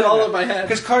 I have it all in my head.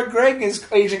 Because Clark Gregg is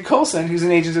Agent Coulson, who's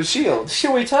an agent of S.H.I.E.L.D.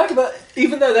 Should we talk about?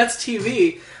 Even though that's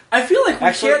TV. I feel like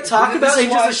we can't talk about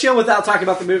Agents of S.H.I.E.L.D. without talking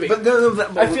about the movie. But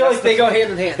I feel like they go hand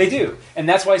in hand. They do. And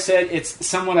that's why I said it's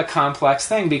somewhat a complex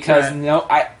thing, because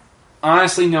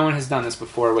honestly, no one has done this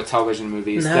before with television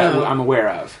movies that I'm aware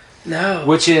of. No.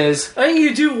 Which is... I mean,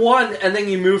 you do one, and then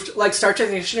you move to, like, Star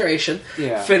Trek Next Generation,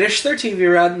 finish their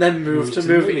TV run, and then move to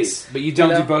movies. But you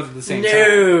don't do both at the same time.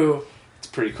 No. It's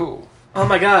pretty cool. Oh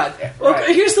my god. Look,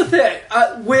 here's the thing.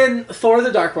 When Thor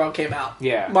the Dark World came out,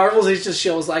 Marvel's Agents of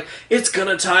S.H.I.E.L.D. was like, it's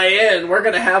gonna tie in. We're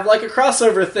gonna have like a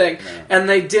crossover thing. And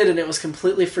they did, and it was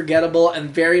completely forgettable and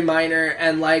very minor,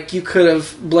 and like you could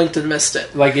have blinked and missed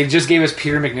it. Like it just gave us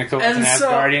Peter McNichol as an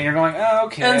Asgardian, and you're going, oh,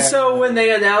 okay. And so when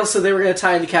they announced that they were gonna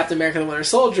tie into Captain America the Winter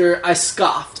Soldier, I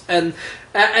scoffed. And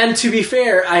to be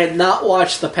fair, I had not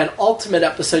watched the penultimate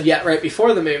episode yet, right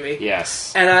before the movie.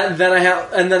 Yes. And then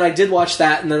I did watch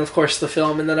that, and then of course the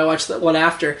film, and then I watched the one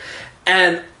after.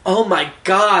 And oh my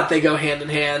god, they go hand in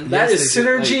hand. That is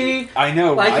synergy. I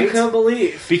know, like right? You couldn't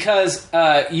believe. Because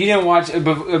you didn't watch,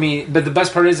 but the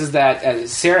best part is that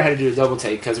Sarah had to do a double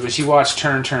take, because when she watched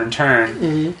Turn,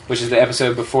 which is the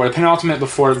episode before, the penultimate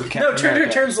before the Captain America.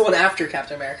 No, Turn's the one after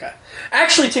Captain America.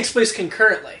 Actually, it takes place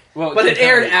concurrently, but it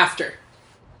aired after.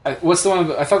 What's the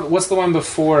one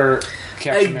before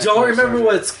Captain America? I don't remember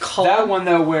what it's called. That one,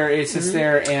 though, where it sits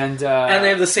there and they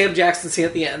have the Sam Jackson scene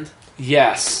at the end.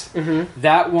 Yes. Mm-hmm.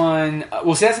 That one...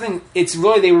 Well, see, that's the thing. It's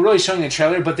really... They were really showing the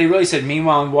trailer, but they really said,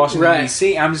 meanwhile, in Washington,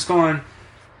 D.C., I'm just going,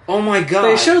 oh my god.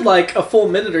 They showed, like, a full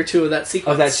minute or two of that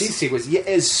sequence. Of that sequence. Yeah,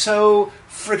 it's so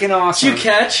freaking awesome. Did you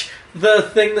catch the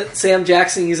thing that Sam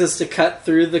Jackson uses to cut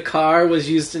through the car was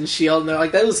used in S.H.I.E.L.D., and they're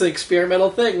like, that was an experimental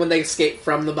thing when they escaped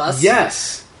from the bus?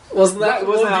 Yes. Wasn't that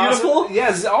beautiful? Awesome?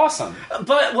 Yes, it's awesome.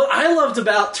 But what I loved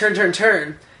about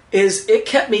Turn is it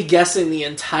kept me guessing the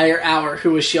entire hour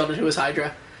who was S.H.I.E.L.D. and who was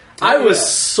Hydra. I was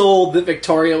sold that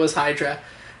Victoria was Hydra,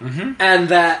 and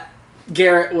that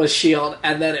Garrett was S.H.I.E.L.D.,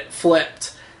 and then it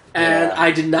flipped. And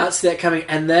I did not see that coming.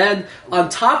 And then, on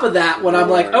top of that, when I'm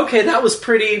like, okay, that was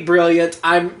pretty brilliant,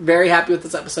 I'm very happy with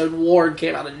this episode, Ward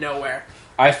came out of nowhere.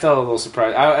 I felt a little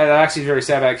surprised. I actually very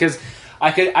sad about it, because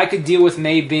I could deal with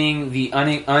May being the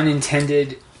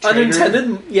unintended traitor.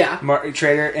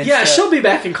 Traitor. And she'll be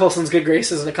back in Coulson's good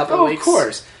graces in a couple of weeks. Of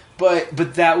course.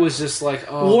 But that was just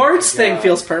like, Ward's thing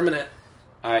feels permanent.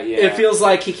 It feels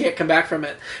like he can't come back from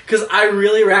it. Because I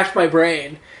really racked my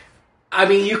brain. I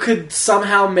mean, you could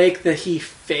somehow make that he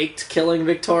faked killing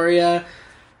Victoria,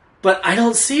 but I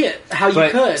don't see it. You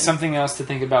could. Something else to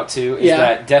think about, too, is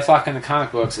that Deathlock in the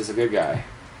comic books is a good guy.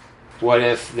 What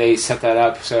if they set that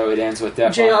up so it ends with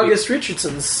Deathlock? J. August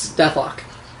Richardson's Deathlock.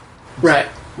 Right.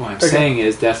 What I'm saying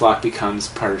is Deathlock becomes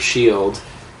part of S.H.I.E.L.D.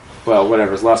 Well,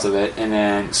 whatever's left of it. And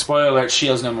then, spoiler alert,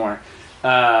 S.H.I.E.L.D's no more.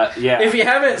 If you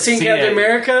haven't seen Captain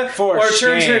America or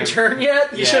Turn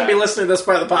yet, you shouldn't be listening to this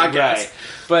part of the podcast.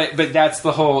 Right. But that's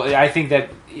the whole... I think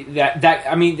that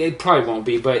I mean, it probably won't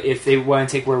be, but if they want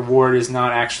to take where Ward is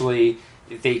not actually...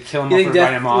 If they kill him off or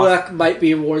write him off... Deathlock might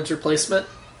be Ward's replacement?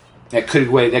 That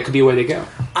could be where they go.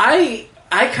 I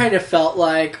kind of felt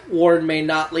like Ward may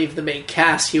not leave the main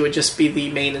cast. He would just be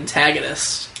the main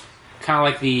antagonist. Kind of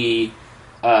like the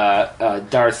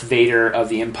Darth Vader of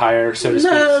the Empire, so to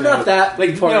speak. No, not that. What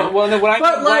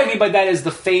I mean by that is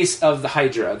the face of the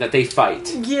Hydra that they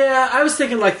fight. Yeah, I was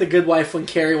thinking like the Good Wife when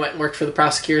Carrie went and worked for the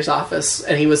prosecutor's office,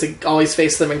 and he always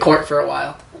faced them in court for a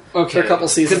while. Okay. For a couple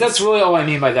seasons. Because that's really all I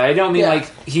mean by that. I don't mean like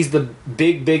he's the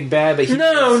big bad, but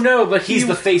but he's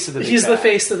the face of the big bad. He's the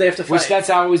face that they have to fight. Which that's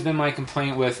always been my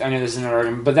complaint with, I know this isn't an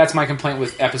argument, but that's my complaint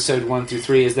with episode 1 through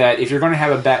 3 is that if you're going to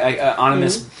have an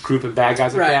anonymous group of bad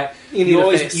guys like that, you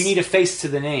need a face to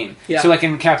the name. Yeah. So like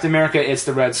in Captain America, it's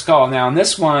the Red Skull. Now in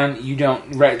this one, you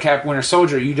don't, Winter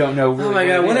Soldier, you don't know really. Oh my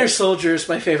god, Winter Soldier is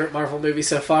my favorite Marvel movie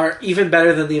so far, even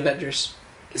better than the Avengers.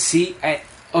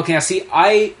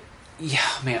 Yeah,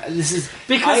 man, this is...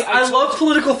 Because I love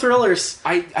political thrillers.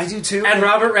 I do too. And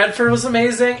Robert Redford was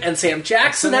amazing, and Sam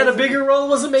Jackson had a bigger role,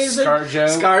 was amazing.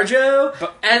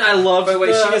 ScarJo. And I loved By the way,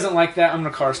 she doesn't like that. I'm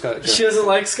going to call her ScarJo. She doesn't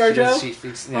like ScarJo? She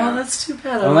thinks, yeah. Oh, that's too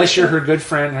bad. Unless you're her good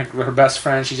friend, her best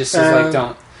friend, she just says, like,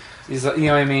 don't... You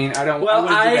know what I mean? I don't. Well,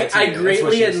 I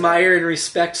greatly admire said. And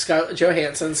respect Scarlett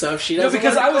Johansson. So if she doesn't,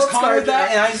 because I was calling her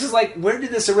that, and I was just like, "Where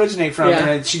did this originate from?" Yeah.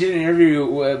 And she did an interview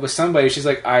with somebody. She's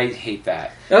like, "I hate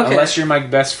that. Okay. Unless you're my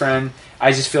best friend,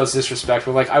 I just feel it's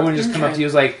disrespectful. Like I wouldn't just come up to you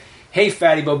as like." Hey,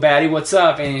 Fatty Bo Batty, what's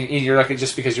up? And you're like,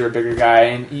 just because you're a bigger guy,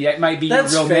 and it might be your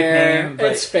real nickname.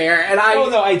 But, it's fair, and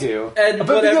no, I do.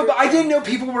 But I didn't know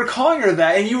people were calling her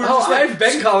that, and you were just like... I've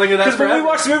been calling her that because when we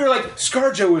watched the movie, we were like,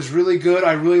 ScarJo was really good,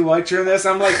 I really liked her in this.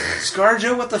 I'm like,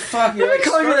 ScarJo, what the fuck? You're I've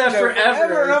been calling her that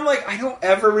forever. And I'm like, I don't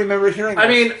ever remember hearing that. I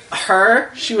mean,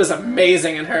 she was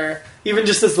amazing in her. Even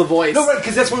just as the voice. No, right,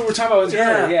 because that's what we were talking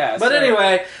about. Yeah. But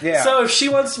anyway, so if she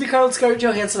wants to be called Scarlett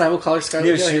Johansson, I will call her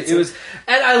Scarlett Johansson.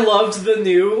 And I loved the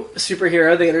new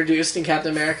superhero they introduced in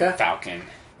Captain America. Falcon.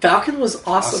 Falcon was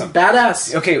awesome.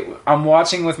 Badass. Okay, I'm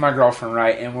watching with my girlfriend,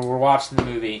 right? And we're watching the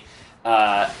movie. And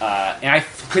I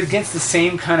could get the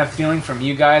same kind of feeling from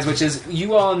you guys, which is,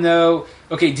 you all know...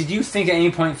 Okay, did you think at any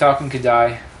point Falcon could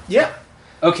die? Yeah.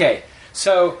 Okay.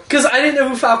 So, because I didn't know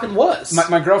who Falcon was.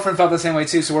 My girlfriend felt the same way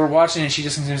too. So we're watching, and she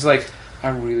just seems like, "I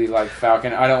really like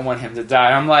Falcon. I don't want him to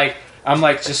die." I'm like,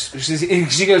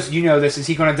 she goes, "You know this? Is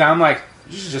he going to die?" I'm like,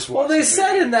 "You should just watch." Well, they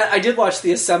said in that I did watch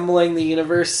the Assembling the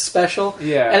Universe special.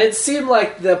 Yeah, and it seemed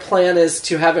like the plan is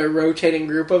to have a rotating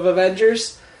group of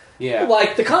Avengers. Yeah,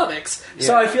 like the comics. Yeah.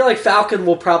 So I feel like Falcon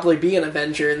will probably be an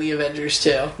Avenger in the Avengers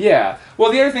too. Yeah.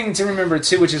 Well, the other thing to remember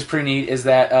too, which is pretty neat, is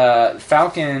that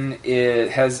Falcon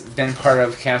has been part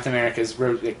of Captain America's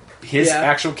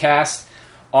actual cast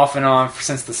off and on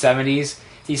since the 70s.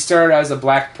 He started out as a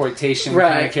blackploitation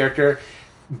kind of character,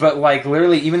 but like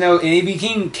literally, even though he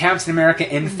became Captain America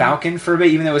in Falcon for a bit,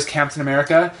 even though it was Captain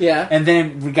America, and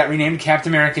then it got renamed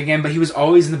Captain America again. But he was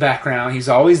always in the background. He's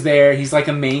always there. He's like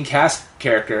a main cast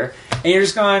character, and you're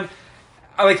just going,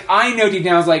 like, I know deep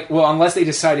down, I was like, well, unless they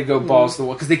decide to go balls to the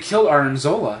wall, because they killed Arnim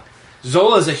Zola.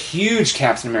 Zola's a huge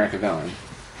Captain America villain.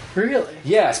 Really?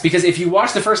 Yes, because if you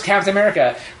watch the first Captain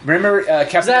America, remember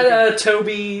Captain Is that America...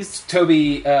 Toby?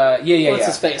 What's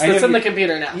his face? That's in the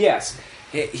computer now. Yes.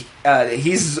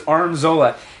 He's Arnim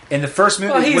Zola. In the first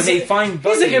movie, when they find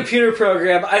Bucky... He's a computer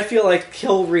program. I feel like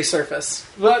he'll resurface.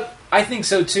 But I think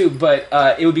so too, but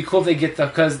it would be cool if they get the...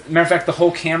 Because, matter of fact, the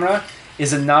whole camera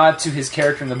is a nod to his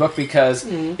character in the book, because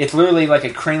it's literally like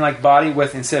a crane-like body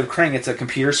with, instead of crane, it's a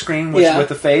computer screen with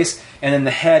the face, and then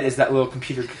the head is that little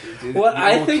computer... What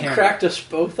I think cracked us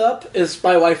both up is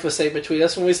my wife was saying between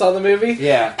us when we saw the movie.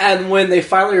 Yeah. And when they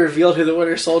finally revealed who the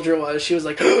Winter Soldier was, she was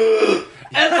like...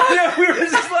 And we were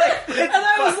just like... And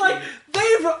I was like,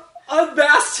 they've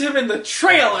unmasked him in the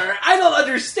trailer. I don't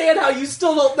understand how you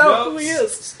still don't know who he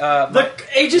is. The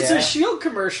Agents of S.H.I.E.L.D.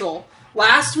 commercial...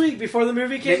 Last week, before the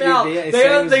movie came out,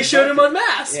 they showed him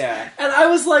unmasked. Yeah. And I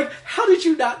was like, how did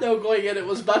you not know going in it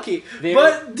was Bucky?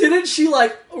 But didn't she,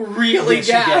 like, really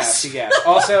gasp? She gasped.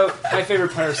 Also, my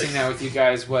favorite part of seeing that with you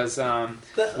guys was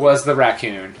the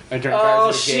raccoon.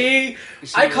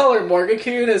 I call her Morgan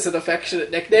Coon as an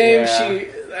affectionate nickname.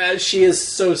 Yeah. She is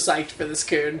so psyched for this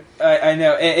coon. I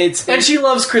know. And she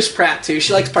loves Chris Pratt, too.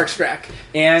 She likes Parks and Rec.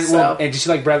 And did she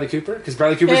like Bradley Cooper? Because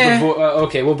Bradley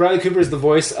Cooper's Bradley Cooper is the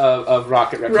voice of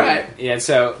Rocket Raccoon. Right. Yeah,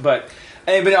 but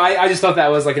I just thought that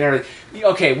was like an early...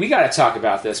 Okay, we got to talk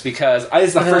about this, because this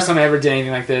is the first time I ever did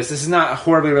anything like this. This is not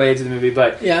horribly related to the movie,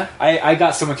 but I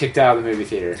got someone kicked out of the movie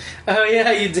theater. Oh,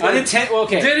 yeah, you did.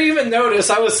 Didn't even notice.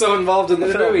 I was so involved in the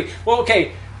movie. Well,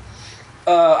 okay.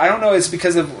 I don't know. It's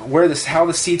because of how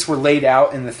the seats were laid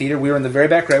out in the theater. We were in the very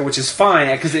back row, which is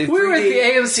fine. Because we were at the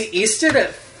AMC Easton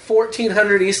at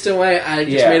 1400 Easton Way. I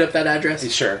just made up that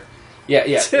address. Sure. Yeah.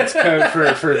 It's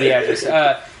code for the address.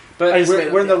 But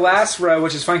we're in the last row,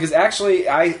 which is fine, because actually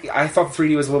I thought the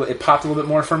 3D was it popped a little bit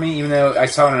more for me, even though I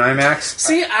saw it in IMAX.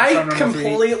 See, I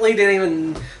completely didn't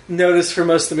even notice for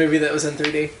most of the movie that it was in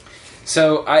 3D.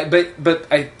 So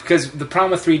because the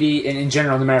problem with 3D and in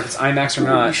general, no matter if it's IMAX or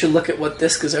not, you should look at what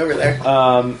disc is over there.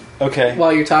 Okay.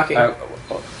 While you're talking,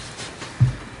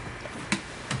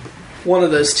 one of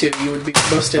those two you would be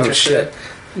most interested in.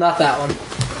 Not that one.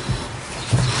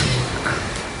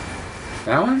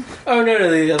 That one? Oh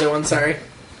no, the other one. Sorry.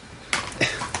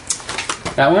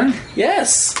 That one?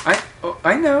 Yes.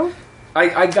 I know.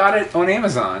 I got it on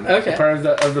Amazon. Okay. Part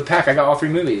of the pack. I got all 3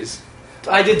 movies.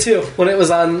 I did too when it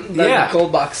was on the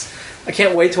gold box. I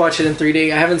can't wait to watch it in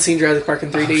 3D. I haven't seen Jurassic Park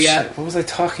in 3D yet. Shit. What was I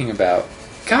talking about?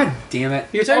 God damn it!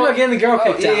 You're talking about getting the girl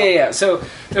kicked out. Yeah. So,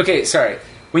 okay, sorry.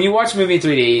 When you watch a movie in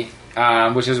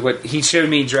 3D, which is what he showed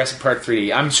me, Jurassic Park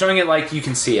 3D. I'm showing it like you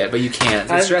can see it, but you can't.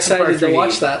 I'm Jurassic Park excited 3D. to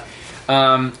watch that.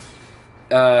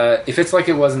 If it's like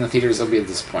it was in the theaters, it'll be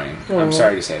disappointing. I'm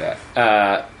sorry to say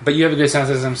that. But you have a good sound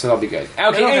system, so that'll be good.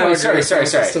 Okay, anyway, sorry.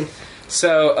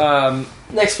 So,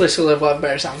 next place we live will have a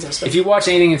better sound system. if you watch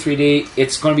anything in 3D,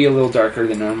 it's going to be a little darker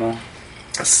than normal.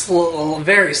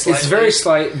 Very slight. It's very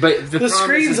slight, but the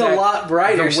screen's a lot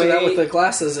brighter, so that with the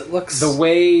glasses it looks... The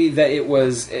way that it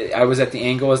was, I was at the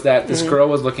angle, is that this girl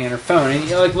was looking at her phone, and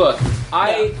you're like, look,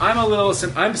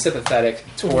 I'm sympathetic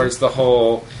towards the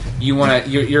whole,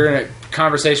 you're in a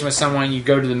conversation with someone, you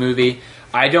go to the movie.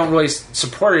 I don't really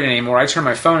support it anymore. I turn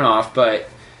my phone off, but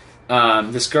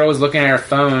this girl was looking at her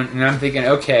phone, and I'm thinking,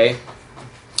 okay,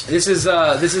 this is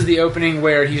the opening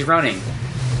where he's running.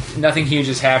 Nothing huge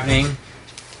is happening.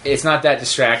 It's not that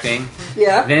distracting.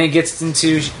 Yeah. Then it gets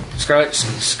into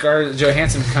Scarlett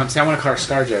Johansson comes. I want to call her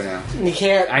ScarJo now. You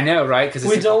can't. I know, right? Because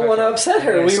we don't want to upset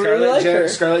her. We really like her.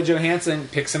 Scarlett Johansson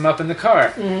picks him up in the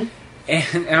car, and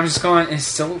I'm just going and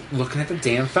still looking at the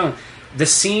damn phone. The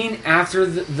scene after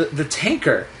the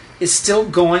tanker is still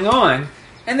going on,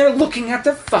 and they're looking at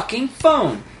the fucking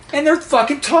phone. And they're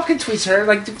fucking talking to each other,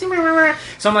 like...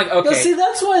 So I'm like, okay. No, see,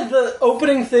 that's why the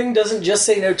opening thing doesn't just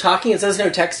say no talking, it says no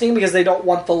texting, because they don't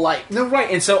want the light. No, right.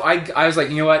 And so I was like,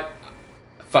 you know what?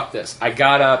 Fuck this. I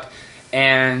got up,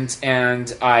 and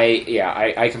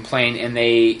I complained, and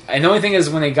the only thing is,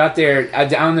 when they got there, I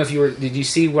don't know if did you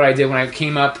see what I did when I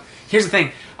came up? Here's the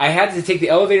thing. I had to take the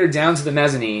elevator down to the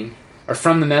mezzanine, or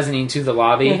from the mezzanine to the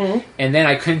lobby, and then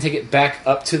I couldn't take it back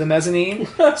up to the mezzanine.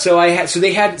 so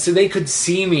they could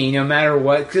see me no matter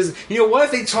what. Because what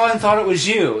if they thought it was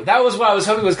you? That was what I was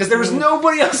hoping was, because there was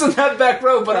nobody else in that back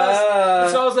row but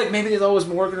us. So I was like, maybe they thought it was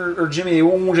Morgan or Jimmy. They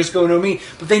won't just go know me,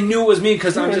 but they knew it was me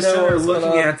because I'm just sitting there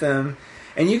looking at them.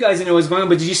 And you guys didn't know what was going on.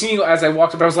 But did you see me as I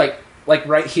walked up? I was like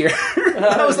right here.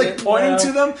 I was like pointing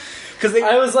to them.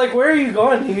 I was like, where are you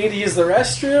going? You need to use the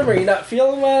restroom? Are you not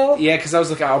feeling well? Yeah, because I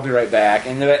was like, I'll be right back.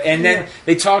 And then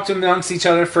they talked amongst each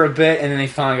other for a bit, and then they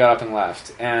finally got up and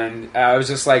left. And I was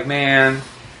just like, man,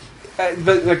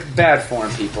 but like bad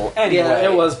form, people. Anyway, yeah,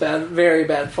 it was bad, very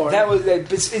bad form. It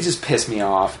just pissed me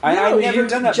off. I never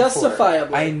done that justifiably.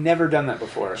 before. I had never done that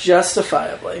before.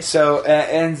 Justifiably. So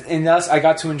and thus I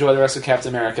got to enjoy the rest of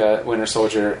Captain America: Winter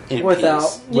Soldier in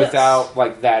peace, without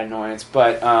like that annoyance,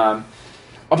 but.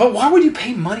 But why would you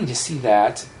pay money to see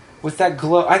that with that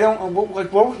glow? I don't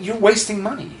like. You're wasting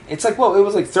money. It's like it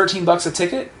was like $13 a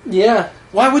ticket. Yeah.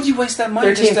 Why would you waste that money?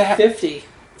 $13.50.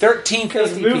 $13.50.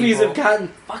 Because movies have gotten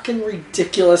fucking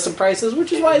ridiculous in prices,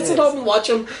 which is why I sit home and watch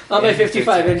them on my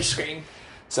 55-inch screen.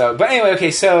 So, but anyway,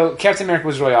 okay. So Captain America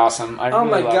was really awesome. Oh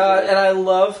my god,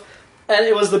 and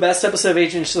it was the best episode of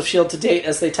Agents of S.H.I.E.L.D. to date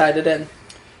as they tied it in.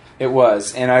 It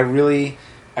was, and I really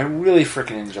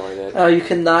freaking enjoyed it. Oh, you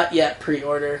cannot yet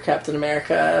pre-order Captain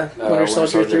America Winter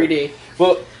Soldier 3D.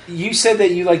 Well, you said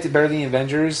that you liked it better than the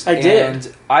Avengers. I did. And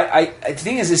the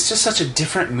thing is, it's just such a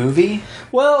different movie.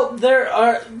 Well,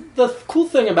 the cool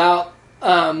thing about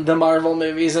the Marvel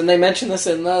movies, and they mentioned this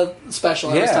in the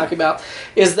special I was talking about,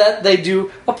 is that they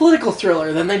do a political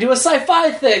thriller, then they do a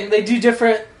sci-fi thing, they do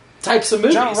different types of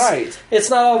movies. No, right. It's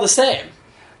not all the same.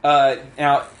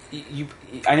 Now,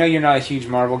 I know you're not a huge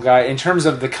Marvel guy. In terms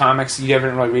of the comics, you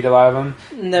haven't really read a lot of them.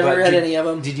 Never read any of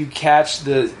them. Did you catch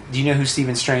do you know who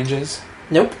Stephen Strange is?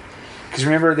 Nope. Because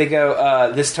remember, they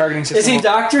go, this targeting system... Is he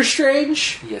Doctor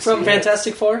Strange? Yes, from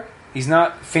Fantastic Four? He's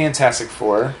not Fantastic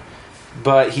Four,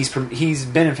 but he's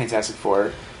been in Fantastic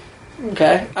Four.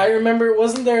 Okay. I remember,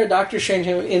 wasn't there a Doctor Strange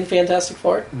in Fantastic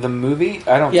Four? The movie?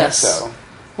 I don't think so.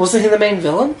 Wasn't he the main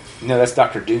villain? No, that's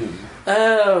Dr. Doom.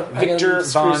 Oh. Victor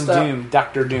Von Doom.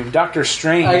 Dr. Doom. Dr.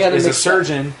 Strange is a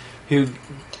surgeon who...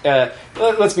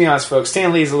 let's be honest, folks.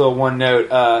 Stan Lee is a little one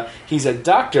note. He's a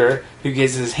doctor who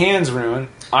gets his hands ruined,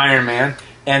 Iron Man,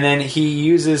 and then he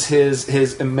uses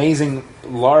his amazing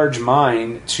large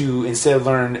mind to, instead of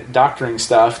learn doctoring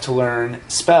stuff, to learn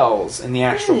spells in the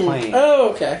astral plane.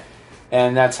 Oh, okay.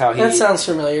 And that's how he... That sounds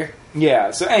familiar.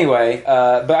 Yeah, so anyway,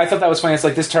 but I thought that was funny. It's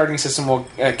like this targeting system will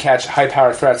catch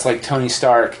high-powered threats like Tony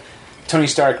Stark,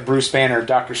 Bruce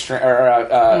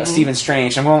Banner, Stephen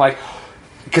Strange. I'm going like...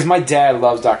 Because my dad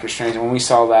loves Doctor Strange, and when we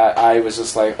saw that, I was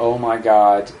just like, oh my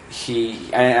god,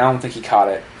 I don't think he caught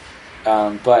it.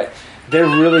 But they're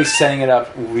really setting it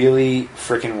up really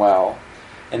freaking well.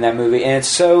 in that movie, and it's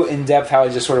so in depth how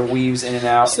it just sort of weaves in and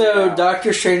out. So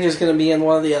Doctor Strange is going to be in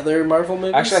one of the other Marvel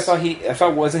movies. Actually, I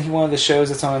thought wasn't he one of the shows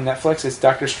that's on Netflix? It's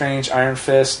Doctor Strange, Iron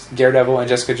Fist, Daredevil, and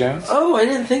Jessica Jones. Oh, I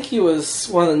didn't think he was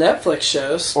one of the Netflix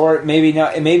shows. Or maybe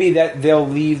not. Maybe that they'll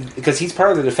leave because he's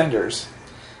part of the Defenders.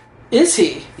 Is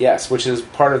he? Yes, which is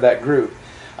part of that group.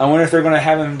 I wonder if they're going to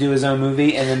have him do his own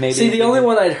movie, and then maybe... See, the only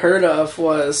one I'd heard of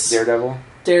was...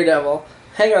 Daredevil.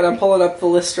 Hang on, I'm pulling up the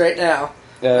list right now.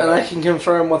 And I can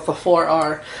confirm what the 4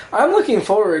 are. I'm looking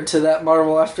forward to that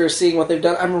Marvel after seeing what they've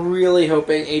done. I'm really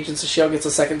hoping Agents of S.H.I.E.L.D. gets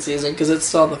a second season, because it's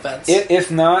still on the fence.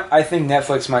 If not, I think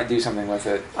Netflix might do something with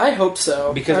it. I hope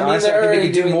so. Because honestly, I think they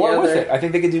could do more with it. I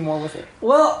think they could do more with it.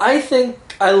 Well,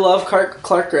 I love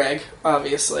Clark Gregg,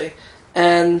 obviously.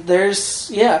 And they're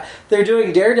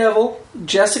doing Daredevil,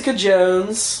 Jessica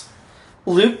Jones,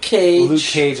 Luke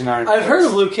Cage and Iron Fist. I've heard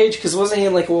of Luke Cage because wasn't he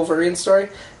in like a Wolverine story?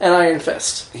 And Iron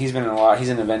Fist. He's been in a lot. He's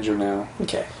an Avenger now.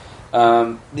 Okay.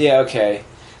 Okay.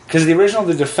 Because the original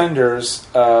The Defenders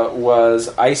was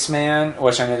Iceman,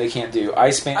 which I know they can't do.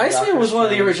 Iceman was one of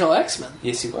the original X-Men.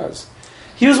 Yes, he was.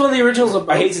 He was one of the originals of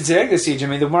both. I hate to say this,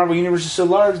 Jimmy. The Marvel Universe is so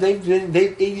large.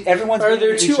 Everyone's... Are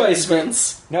there 2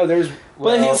 Icemans? No, there's...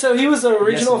 Well, but he was the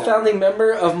original founding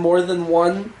member of more than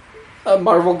one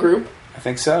Marvel group? I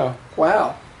think so.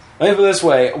 Wow. Let me put it this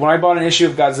way. When I bought an issue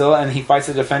of Godzilla and he fights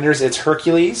the Defenders, it's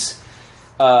Hercules,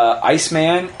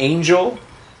 Iceman, Angel,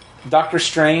 Doctor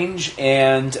Strange,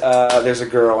 and there's a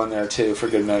girl in there too, for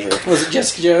good measure. Was it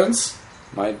Jessica Jones?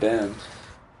 Might have been.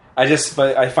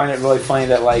 But I find it really funny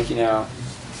that, like, you know...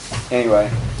 Anyway.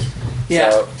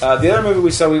 Yeah. So, the other movie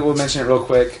we saw, we'll mention it real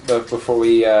quick before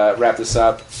we wrap this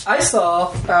up. I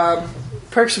saw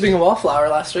Perks of Being a Wallflower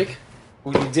last week.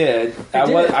 Well, you did. I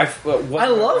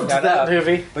loved that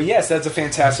movie. But yes, that's a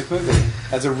fantastic movie.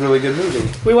 That's a really good movie.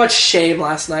 We watched Shame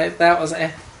last night. That was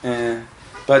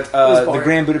But the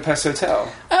Grand Budapest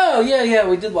Hotel. Oh, yeah,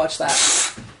 we did watch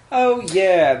that. Oh,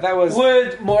 yeah, that was...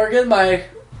 Would Morgan,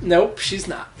 Nope, she's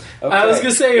not. Okay. I was going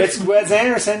to say... It's Wes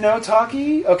Anderson, no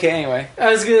talkie? Okay, anyway.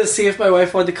 I was going to see if my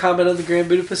wife wanted to comment on the Grand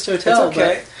Budapest Hotel. It's okay.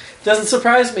 But it doesn't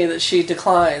surprise me that she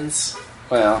declines.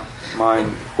 Well,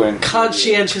 mine went...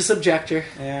 Conscientious objector.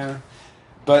 Yeah.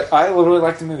 But I really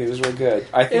liked the movie. It was really good.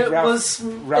 I think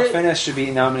Ralph Fiennes should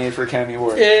be nominated for Academy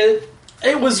Award.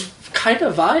 It was kind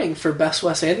of vying for Best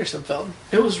Wes Anderson film.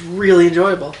 It was really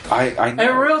enjoyable. I know.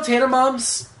 And Royal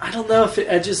Tenenbaums, I don't know if it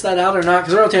edges that out or not,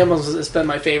 because Royal Tenenbaums has been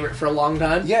my favorite for a long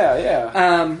time.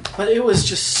 Yeah. But it was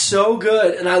just so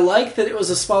good, and I like that it was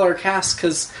a smaller cast,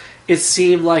 because it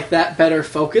seemed like that better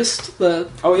focused the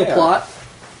plot.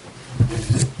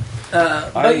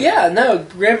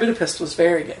 Grand Budapest was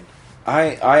very good.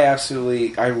 I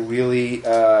really...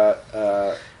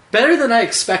 better than I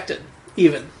expected,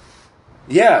 even.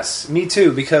 Yes, me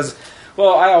too, because...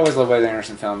 Well, I always love Wes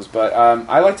Anderson films, but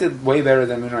I liked it way better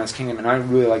than Moonrise Kingdom, and I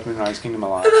really liked Moonrise Kingdom a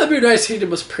lot. I thought Moonrise Kingdom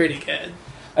was pretty good.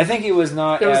 I think it was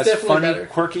not as funny, better.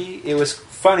 Quirky. It was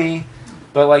funny,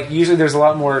 but like usually there's a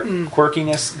lot more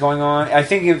quirkiness going on. I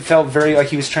think it felt very like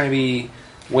he was trying to be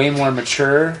way more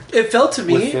mature. It felt to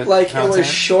me like it was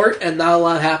short and not a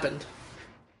lot happened.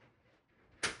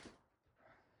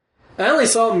 I only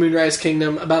saw Moonrise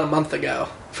Kingdom about a month ago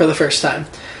for the first time.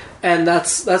 And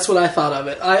that's what I thought of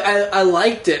it. I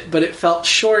liked it, but it felt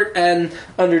short and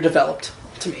underdeveloped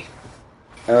to me.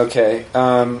 Okay.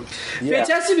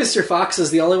 Fantastic Mr. Fox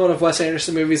is the only one of Wes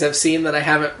Anderson movies I've seen that I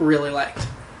haven't really liked.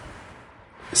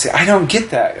 See, I don't get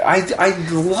that. I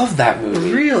love that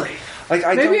movie. Really?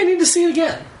 Maybe I need to see it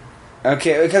again.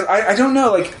 Okay, because I don't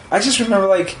know. Like, I just remember,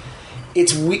 like,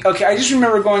 it's okay. I just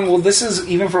remember going, well, this is,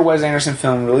 even for a Wes Anderson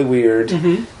film, really weird.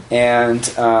 Mm-hmm.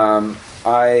 And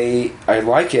I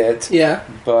like it. Yeah.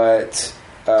 But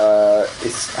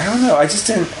it's, I don't know. I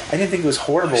didn't think it was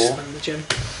horrible. In the gym.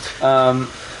 I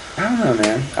don't know,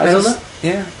 man. I don't know.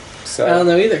 Yeah. So I don't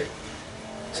know either.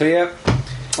 So yeah.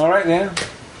 All right, man.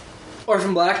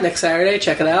 Orphan Black next Saturday.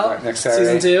 Check it out. Next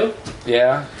Saturday. Season 2.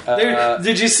 Yeah.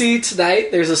 Did you see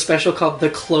tonight? There's a special called The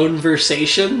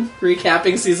Cloneversation,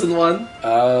 recapping season 1.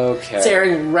 Okay. It's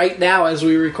airing right now as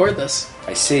we record this.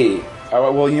 I see. All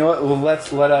right. Well, you know what? Well,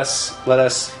 let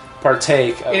us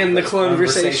partake in the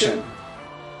Cloneversation.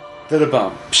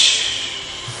 Da-da-bum.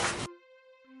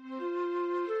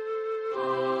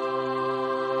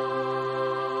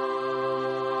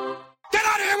 Get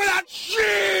out of here without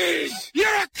cheese! You're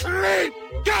a creep!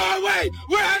 Go away!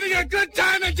 We're having a good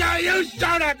time until you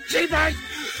start up, cheapers!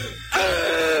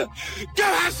 Go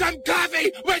have some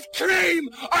coffee with cream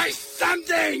or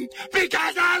something!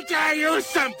 Because I'll tell you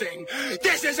something!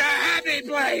 This is a happy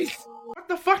place! What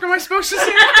the fuck am I supposed to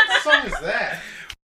say? What song is that?